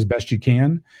problems as best you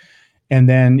can. And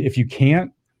then if you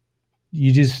can't,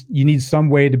 you need some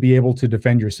way to be able to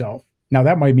defend yourself. Now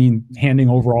that might mean handing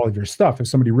over all of your stuff if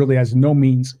somebody really has no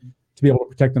means to be able to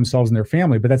protect themselves and their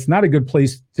family, but that's not a good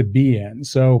place to be in.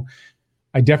 So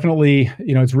I definitely,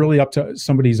 it's really up to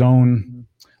somebody's own,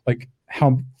 like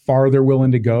how far they're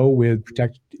willing to go with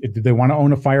protect. Do they want to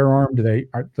own a firearm? Do they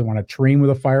want to train with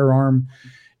a firearm?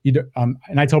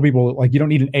 And I tell people, like, you don't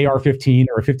need an AR-15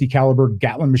 or a 50 caliber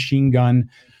Gatling machine gun.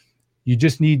 You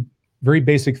just need very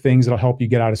basic things that'll help you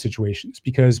get out of situations,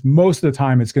 because most of the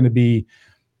time it's going to be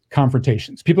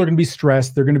confrontations. People are going to be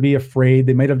stressed. They're going to be afraid.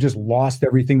 They might have just lost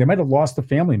everything. They might have lost a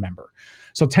family member.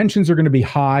 So tensions are going to be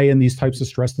high in these types of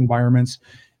stressed environments.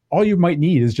 All you might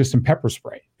need is just some pepper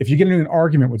spray. If you get into an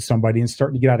argument with somebody and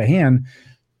starting to get out of hand,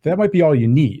 that might be all you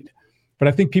need. But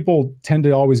I think people tend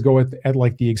to always go at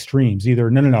like the extremes.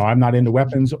 Either, no, I'm not into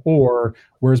weapons, or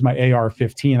where's my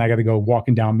AR-15? I got to go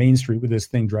walking down Main Street with this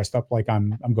thing dressed up like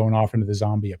I'm going off into the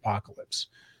zombie apocalypse.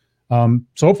 So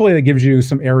hopefully that gives you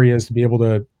some areas to be able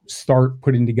to start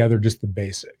putting together just the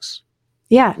basics.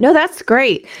 Yeah, no, that's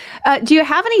great. Do you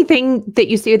have anything that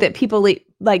you see that people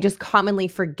like just commonly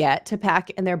forget to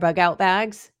pack in their bug out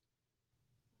bags?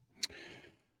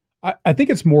 I think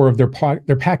it's more of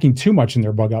they're packing too much in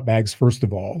their bug out bags, first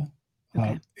of all.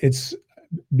 Okay. It's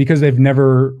because they've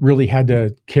never really had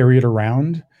to carry it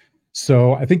around.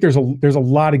 So I think there's a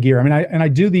lot of gear. I mean, I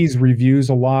do these reviews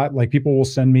a lot. Like, people will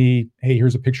send me, hey,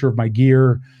 here's a picture of my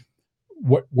gear.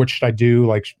 What should I do?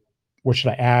 Like, what should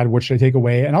I add? What should I take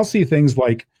away? And I'll see things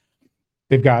like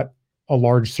they've got a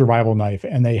large survival knife,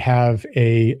 and they have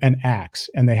an axe,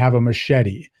 and they have a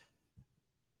machete.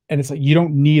 And it's like, you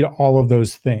don't need all of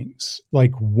those things.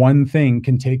 Like, one thing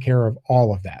can take care of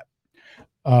all of that.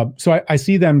 So I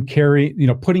see them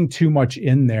putting too much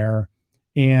in there.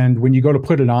 And when you go to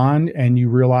put it on and you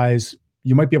realize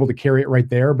you might be able to carry it right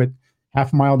there, but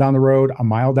half a mile down the road, a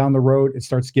mile down the road, it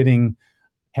starts getting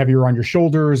heavier on your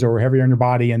shoulders or heavier on your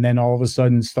body. And then all of a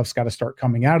sudden stuff's got to start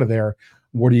coming out of there.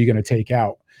 What are you going to take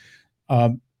out?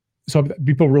 So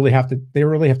people really have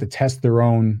to test their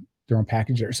own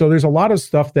package there. So there's a lot of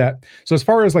stuff so as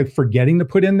far as like forgetting to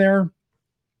put in there,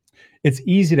 it's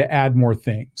easy to add more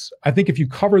things. I think if you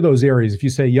cover those areas, if you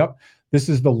say, yep, this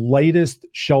is the lightest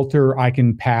shelter I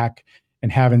can pack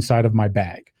and have inside of my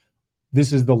bag.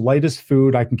 This is the lightest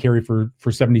food I can carry for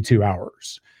 72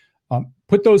 hours.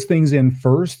 Put those things in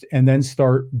first and then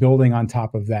start building on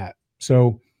top of that.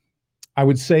 So I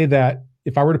would say that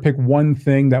if I were to pick one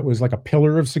thing that was like a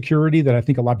pillar of security that I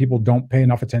think a lot of people don't pay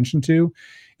enough attention to,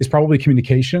 is probably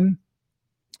communication.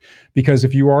 Because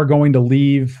if you are going to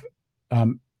leave,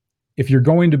 if you're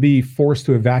going to be forced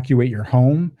to evacuate your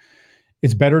home,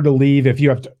 it's better to leave. If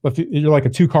you're like a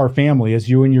 2-car family, as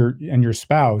you and your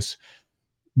spouse,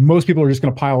 most people are just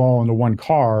going to pile all into one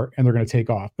car and they're going to take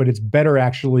off. But it's better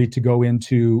actually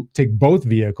to take both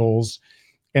vehicles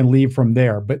and leave from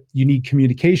there. But you need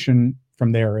communication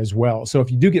from there as well. So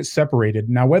if you do get separated,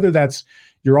 now whether that's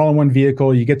you're all in one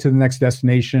vehicle, you get to the next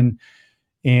destination,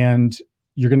 and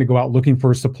you're going to go out looking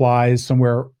for supplies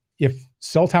somewhere. If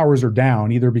cell towers are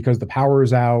down, either because the power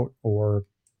is out or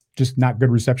just not good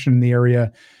reception in the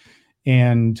area,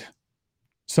 and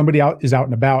somebody is out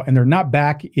and about and they're not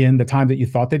back in the time that you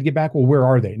thought they'd get back, well, where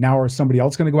are they? Now is somebody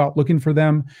else going to go out looking for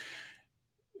them?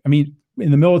 I mean,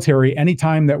 in the military,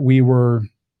 anytime that we were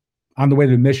on the way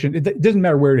to the mission, it doesn't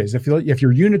matter where it is. If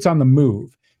your unit's on the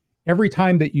move, every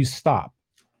time that you stop,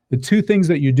 the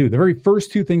very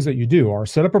first two things that you do are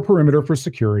set up a perimeter for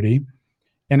security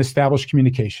and establish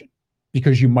communication,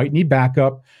 because you might need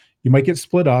backup. You might get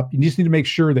split up. You just need to make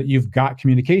sure that you've got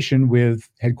communication with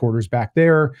headquarters back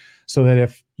there, so that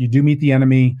if you do meet the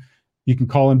enemy, you can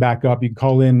call in backup. You can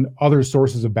call in other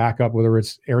sources of backup, whether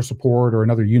it's air support or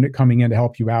another unit coming in to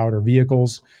help you out, or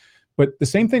vehicles. But the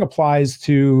same thing applies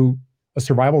to a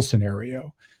survival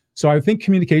scenario. So I think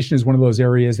communication is one of those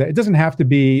areas that it doesn't have to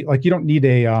be like, you don't need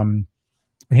a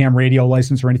ham radio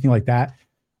license or anything like that.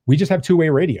 We just have 2-way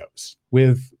radios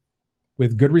with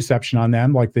good reception on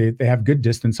them. Like they have good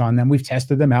distance on them. We've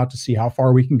tested them out to see how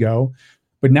far we can go.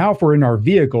 But now if we're in our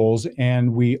vehicles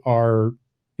and we are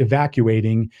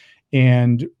evacuating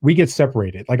and we get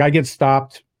separated, like I get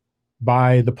stopped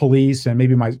by the police and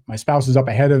maybe my spouse is up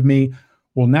ahead of me.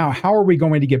 Well, now how are we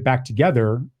going to get back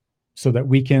together so that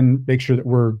we can make sure that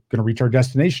we're going to reach our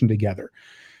destination together?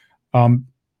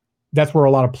 That's where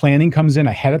a lot of planning comes in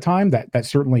ahead of time. That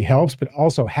certainly helps, but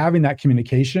also having that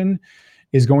communication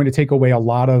is going to take away a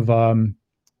lot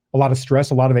of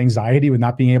stress, a lot of anxiety with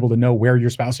not being able to know where your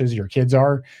spouse is, your kids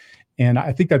are. And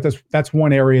I think that's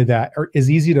one area that is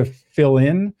easy to fill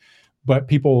in, but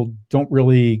people don't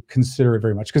really consider it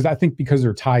very much, because I think because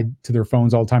they're tied to their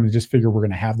phones all the time, they just figure we're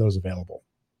going to have those available.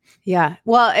 Yeah.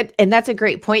 Well, and that's a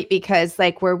great point, because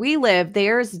like where we live,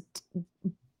 there's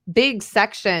big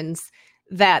sections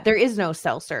that there is no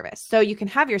cell service. So you can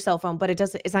have your cell phone, but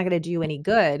it's not going to do you any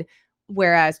good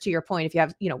Whereas to your point, if you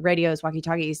have, radios,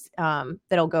 walkie-talkies,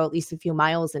 that'll go at least a few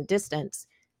miles in distance,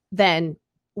 then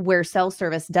where cell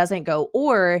service doesn't go,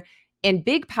 or in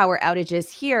big power outages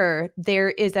here, there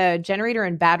is a generator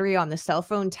and battery on the cell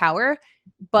phone tower,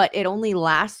 but it only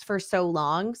lasts for so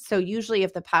long. So usually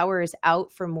if the power is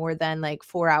out for more than like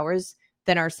 4 hours,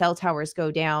 then our cell towers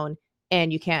go down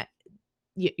and you can't,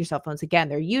 your cell phones, again,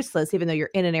 they're useless, even though you're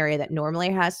in an area that normally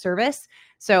has service.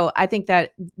 So I think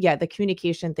that, yeah, the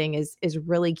communication thing is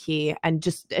really key, and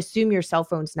just assume your cell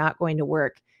phone's not going to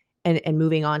work and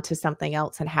moving on to something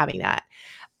else and having that.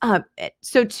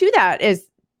 So to that is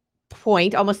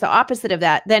point, almost the opposite of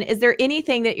that, then is there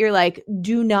anything that you're like,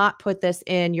 do not put this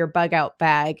in your bug out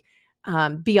bag,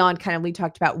 beyond kind of, we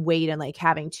talked about weight and like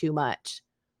having too much?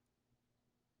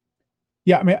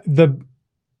 Yeah. I mean,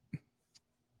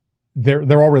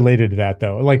 they're all related to that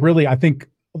though. Like really, I think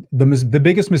the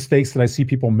biggest mistakes that I see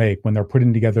people make when they're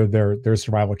putting together their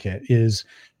survival kit is,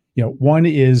 one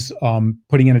is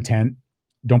putting in a tent.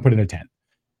 Don't put in a tent.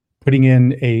 Putting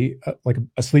in a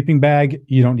sleeping bag.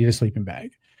 You don't need a sleeping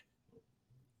bag.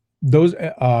 Those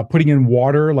putting in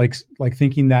water, like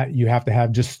thinking that you have to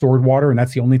have just stored water and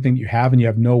that's the only thing that you have, and you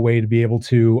have no way to be able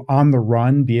to on the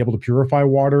run be able to purify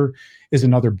water, is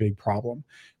another big problem.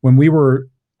 When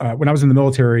I was in the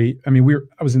military, I mean,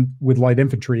 I was with light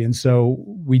infantry, and so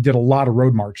we did a lot of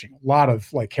road marching, a lot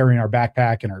of like carrying our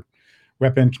backpack and our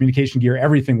weapon, communication gear,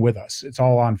 everything with us. It's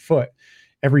all on foot.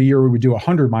 Every year we would do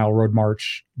 100-mile road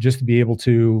march just to be able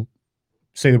to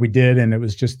say that we did, and it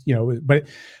was just but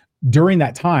during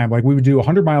that time, like we would do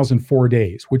 100 miles in 4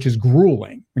 days, which is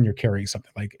grueling when you're carrying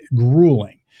something, like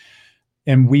grueling.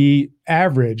 And we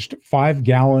averaged 5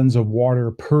 gallons of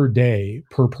water per day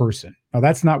per person. Now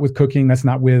that's not with cooking. That's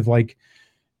not with like,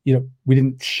 we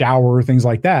didn't shower, things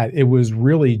like that. It was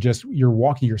really just, you're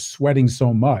walking, you're sweating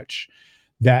so much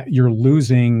that you're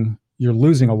losing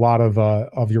a lot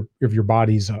of your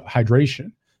body's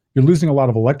hydration. You're losing a lot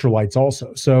of electrolytes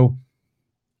also. So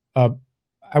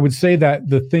I would say that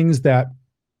the things that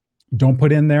don't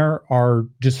put in there are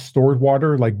just stored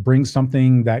water, like bring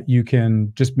something that you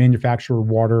can just manufacture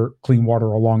water, clean water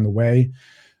along the way.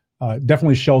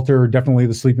 Definitely shelter, definitely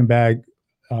the sleeping bag.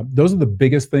 Those are the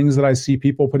biggest things that I see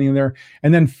people putting in there.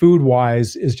 And then food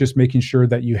wise is just making sure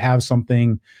that you have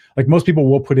something, like most people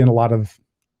will put in, a lot of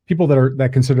people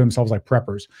that consider themselves like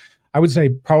preppers. I would say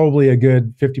probably a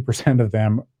good 50% of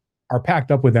them are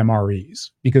packed up with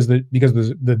MREs because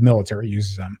the military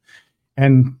uses them.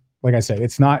 And like I said,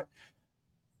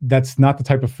 that's not the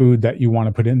type of food that you want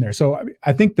to put in there. So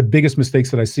I think the biggest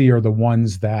mistakes that I see are the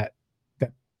ones that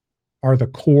are the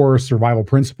core survival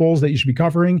principles that you should be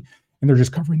covering, and they're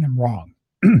just covering them wrong.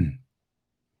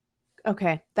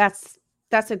 Okay. That's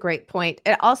a great point.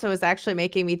 It also is actually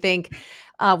making me think,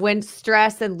 when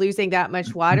stress and losing that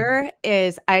much water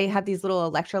is, I have these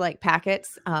little electrolyte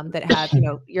packets that have,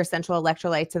 your essential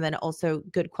electrolytes and then also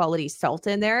good quality salt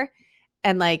in there.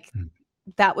 And like,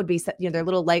 that would be, they're a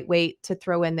little lightweight to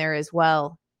throw in there as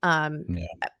well.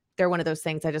 They're one of those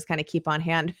things I just kind of keep on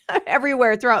hand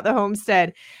everywhere throughout the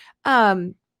homestead.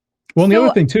 Well, and the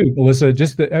other thing too, Melissa,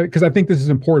 just because I think this is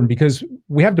important, because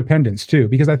we have dependents too,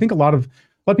 because I think a lot of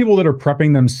people that are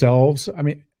prepping themselves, I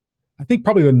mean, I think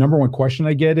probably the number one question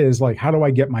I get is like, how do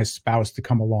I get my spouse to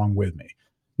come along with me?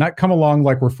 Not come along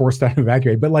like we're forced out to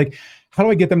evacuate, but like, how do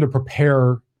I get them to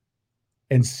prepare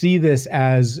and see this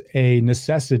as a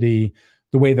necessity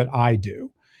the way that I do?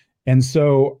 And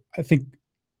so I think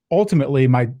ultimately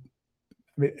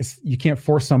you can't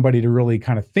force somebody to really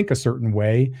kind of think a certain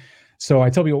way. So I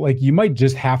tell people, like, you might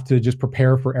just have to just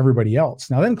prepare for everybody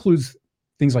else. Now that includes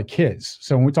things like kids.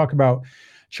 So when we talk about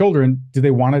children, do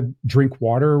they want to drink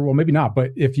water? Well, maybe not.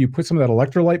 But if you put some of that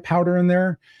electrolyte powder in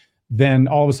there, then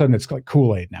all of a sudden it's like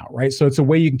Kool-Aid now, right? So it's a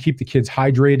way you can keep the kids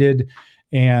hydrated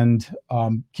and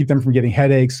keep them from getting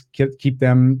headaches, keep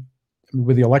them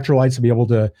with the electrolytes to be able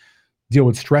to deal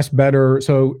with stress better.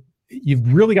 So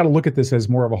you've really got to look at this as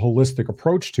more of a holistic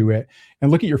approach to it,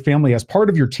 and look at your family as part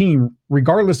of your team,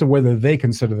 regardless of whether they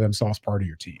consider themselves part of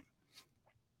your team.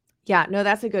 Yeah, no,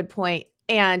 that's a good point.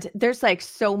 And there's like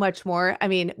so much more. I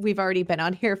mean, we've already been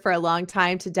on here for a long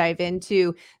time to dive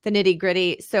into the nitty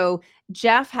gritty. So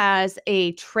Jeff has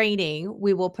a training.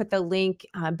 We will put the link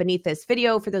beneath this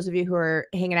video for those of you who are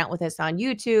hanging out with us on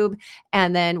YouTube.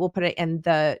 And then we'll put it in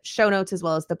the show notes as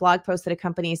well as the blog post that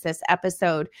accompanies this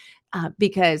episode,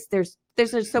 because there's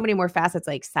so many more facets,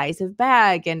 like size of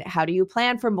bag and how do you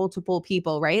plan for multiple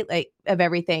people, right? Like of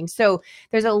everything. So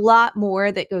there's a lot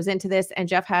more that goes into this. And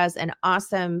Jeff has an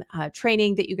awesome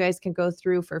training that you guys can go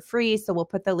through for free. So we'll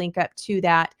put the link up to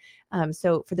that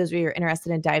So for those of you who are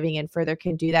interested in diving in further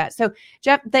can do that. So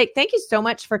Jeff, thank you so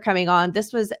much for coming on.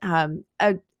 This was I'm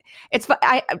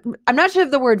not sure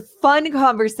of the word fun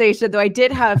conversation, though I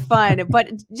did have fun,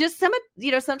 but just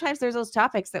sometimes there's those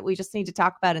topics that we just need to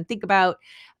talk about and think about,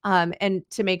 and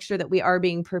to make sure that we are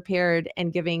being prepared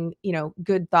and giving,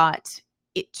 good thought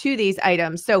to these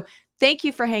items. So thank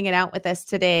you for hanging out with us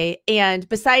today. And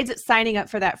besides signing up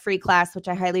for that free class, which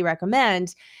I highly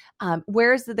recommend,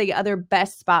 where's the other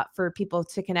best spot for people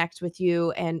to connect with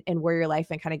you and Warrior Your Life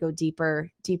and kind of go deeper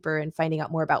and finding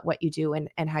out more about what you do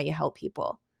and how you help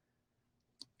people?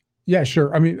 Yeah,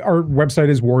 sure. I mean, our website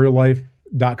is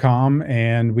warriorlife.com,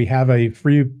 and we have a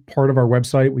free part of our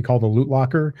website we call the Loot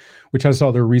Locker, which has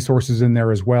other resources in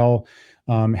there as well.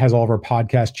 Has all of our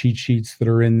podcast cheat sheets that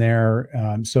are in there.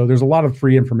 So there's a lot of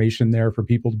free information there for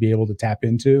people to be able to tap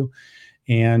into.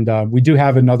 And we do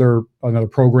have another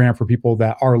program for people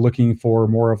that are looking for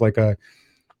more of like a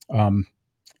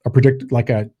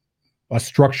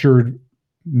structured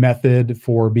method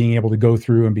for being able to go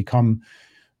through and become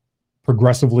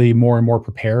progressively more and more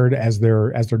prepared as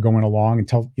they're going along,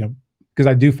 until, because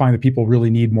I do find that people really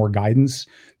need more guidance.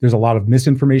 There's a lot of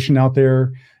misinformation out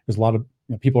there. There's a lot of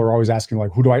people are always asking,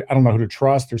 like, I don't know who to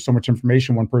trust. There's so much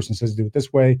information. One person says to do it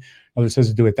this way, another says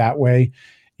to do it that way.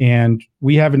 And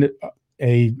we have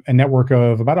a network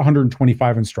of about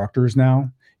 125 instructors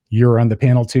now. You're on the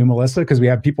panel too, Melissa, because we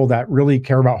have people that really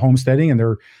care about homesteading, and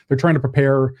they're trying to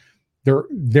prepare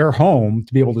their home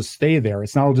to be able to stay there.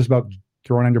 It's not just about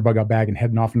throwing on your bug out bag and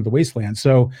heading off into the wasteland.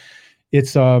 So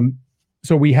it's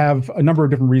so we have a number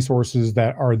of different resources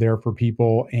that are there for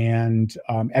people, and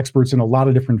experts in a lot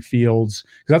of different fields,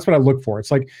 because that's what I look for.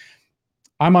 It's like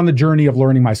I'm on the journey of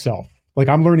learning myself. Like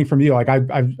I'm learning from you. Like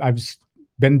I've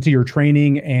been to your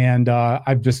training, and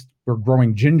we're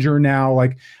growing ginger now.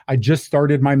 Like I just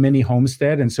started my mini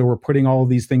homestead, and so we're putting all of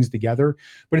these things together.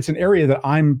 But it's an area that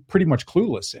I'm pretty much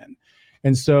clueless in,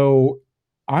 and so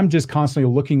I'm just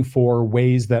constantly looking for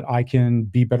ways that I can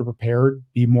be better prepared,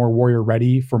 be more warrior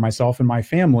ready for myself and my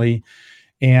family.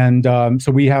 And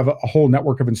so we have a whole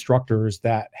network of instructors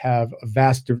that have a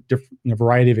vast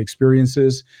variety of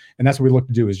experiences. And that's what we look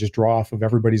to do, is just draw off of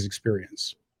everybody's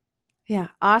experience. Yeah.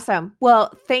 Awesome.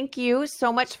 Well, thank you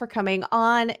so much for coming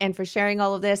on and for sharing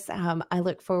all of this. I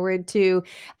look forward to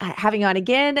having you on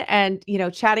again and,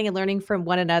 chatting and learning from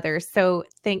one another. So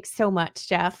thanks so much,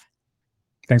 Jeff.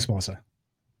 Thanks, Melissa.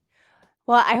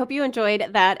 Well, I hope you enjoyed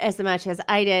that as much as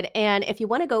I did. And if you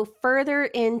want to go further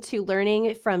into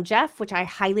learning from Jeff, which I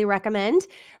highly recommend,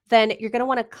 then you're going to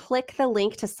want to click the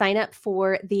link to sign up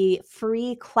for the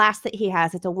free class that he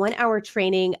has. It's a 1-hour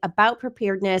training about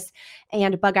preparedness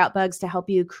and bug out bugs to help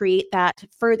you create that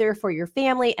further for your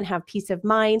family and have peace of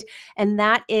mind. And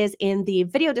that is in the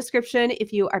video description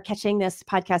if you are catching this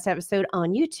podcast episode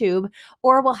on YouTube,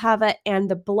 or we'll have it in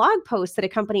the blog post that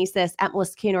accompanies this at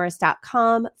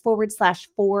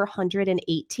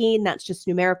melissaknorris.com/418. That's just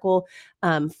numerical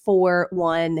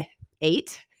 418.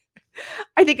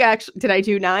 I think did I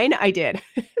do 9? I did.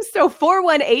 So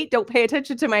 418, don't pay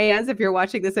attention to my hands if you're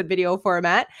watching this in video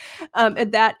format.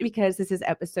 And that because this is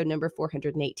episode number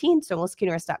 418. So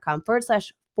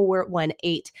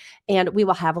melissaknorris.com/418. And we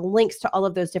will have links to all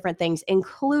of those different things,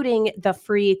 including the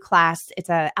free class. It's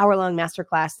an hour-long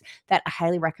masterclass that I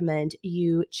highly recommend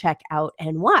you check out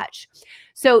and watch.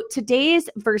 So today's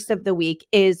verse of the week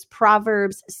is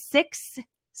Proverbs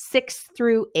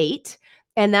 6:6-8.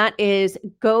 And that is,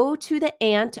 go to the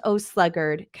ant, O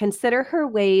sluggard, consider her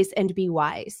ways and be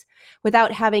wise.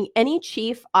 Without having any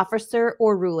chief, officer,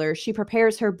 or ruler, she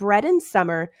prepares her bread in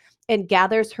summer and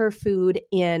gathers her food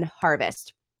in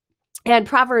harvest. And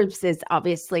Proverbs is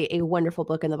obviously a wonderful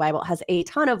book in the Bible. It has a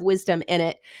ton of wisdom in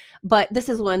it, but this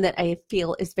is one that I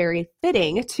feel is very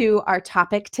fitting to our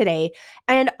topic today.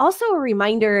 And also a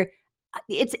reminder,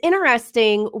 it's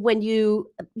interesting when you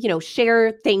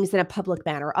share things in a public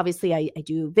manner. Obviously, I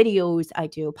do videos, I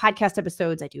do podcast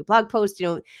episodes, I do blog posts,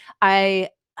 and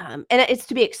it's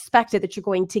to be expected that you're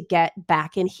going to get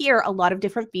back and hear a lot of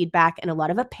different feedback and a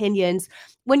lot of opinions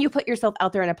when you put yourself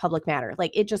out there in a public manner.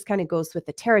 Like it just kind of goes with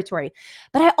the territory.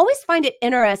 But I always find it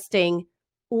interesting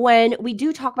when we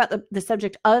do talk about the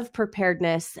subject of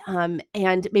preparedness, and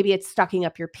maybe it's stocking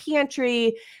up your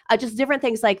pantry, just different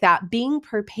things like that, being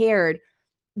prepared,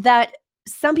 that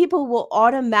some people will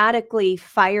automatically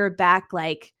fire back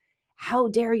like, how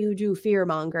dare you do fear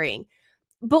mongering?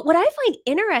 But what I find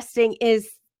interesting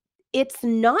is it's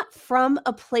not from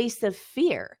a place of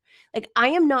fear. Like I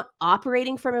am not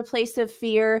operating from a place of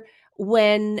fear.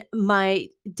 When my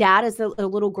dad is a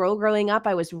little girl growing up,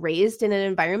 I was raised in an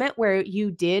environment where you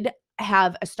did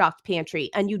have a stocked pantry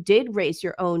and you did raise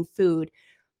your own food.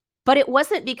 But it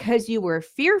wasn't because you were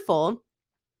fearful.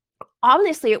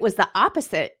 Honestly, it was the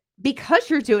opposite. Because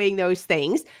you're doing those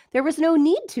things, there was no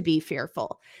need to be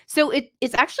fearful. So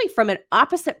it's actually from an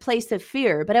opposite place of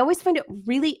fear. But I always find it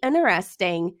really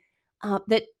interesting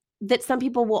that some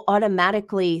people will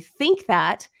automatically think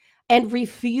that and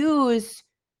refuse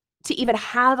to even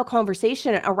have a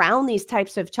conversation around these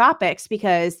types of topics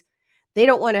because they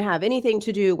don't want to have anything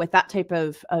to do with that type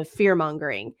of fear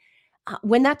mongering.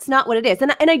 When that's not what it is.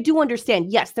 And I do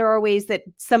understand, yes, there are ways that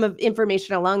some of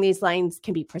information along these lines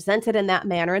can be presented in that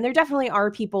manner. And there definitely are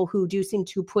people who do seem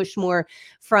to push more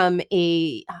from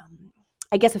a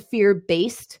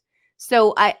fear-based.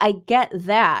 So I get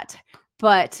that,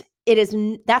 but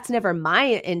that's never my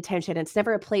intention. It's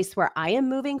never a place where I am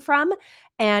moving from.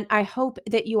 And I hope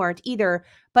that you aren't either.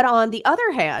 But on the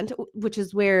other hand, which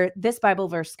is where this Bible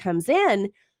verse comes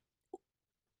in,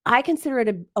 I consider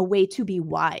it a way to be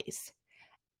wise.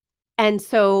 And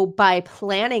so by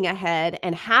planning ahead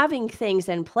and having things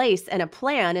in place and a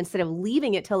plan instead of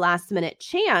leaving it to last minute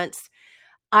chance,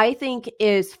 I think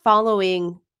is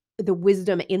following the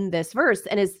wisdom in this verse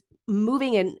and is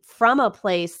moving in from a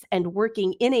place and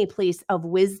working in a place of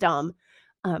wisdom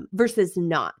versus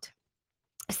not.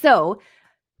 So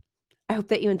I hope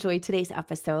that you enjoyed today's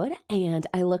episode, and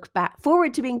I look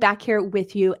forward to being back here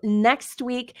with you next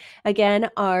week. Again,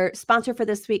 our sponsor for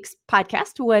this week's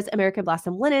podcast was American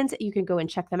Blossom Linens. You can go and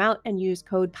check them out and use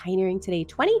code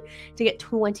PioneeringToday20 to get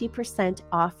 20%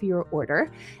 off your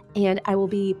order. And I will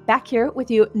be back here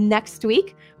with you next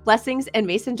week. Blessings and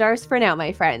mason jars for now,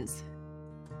 my friends.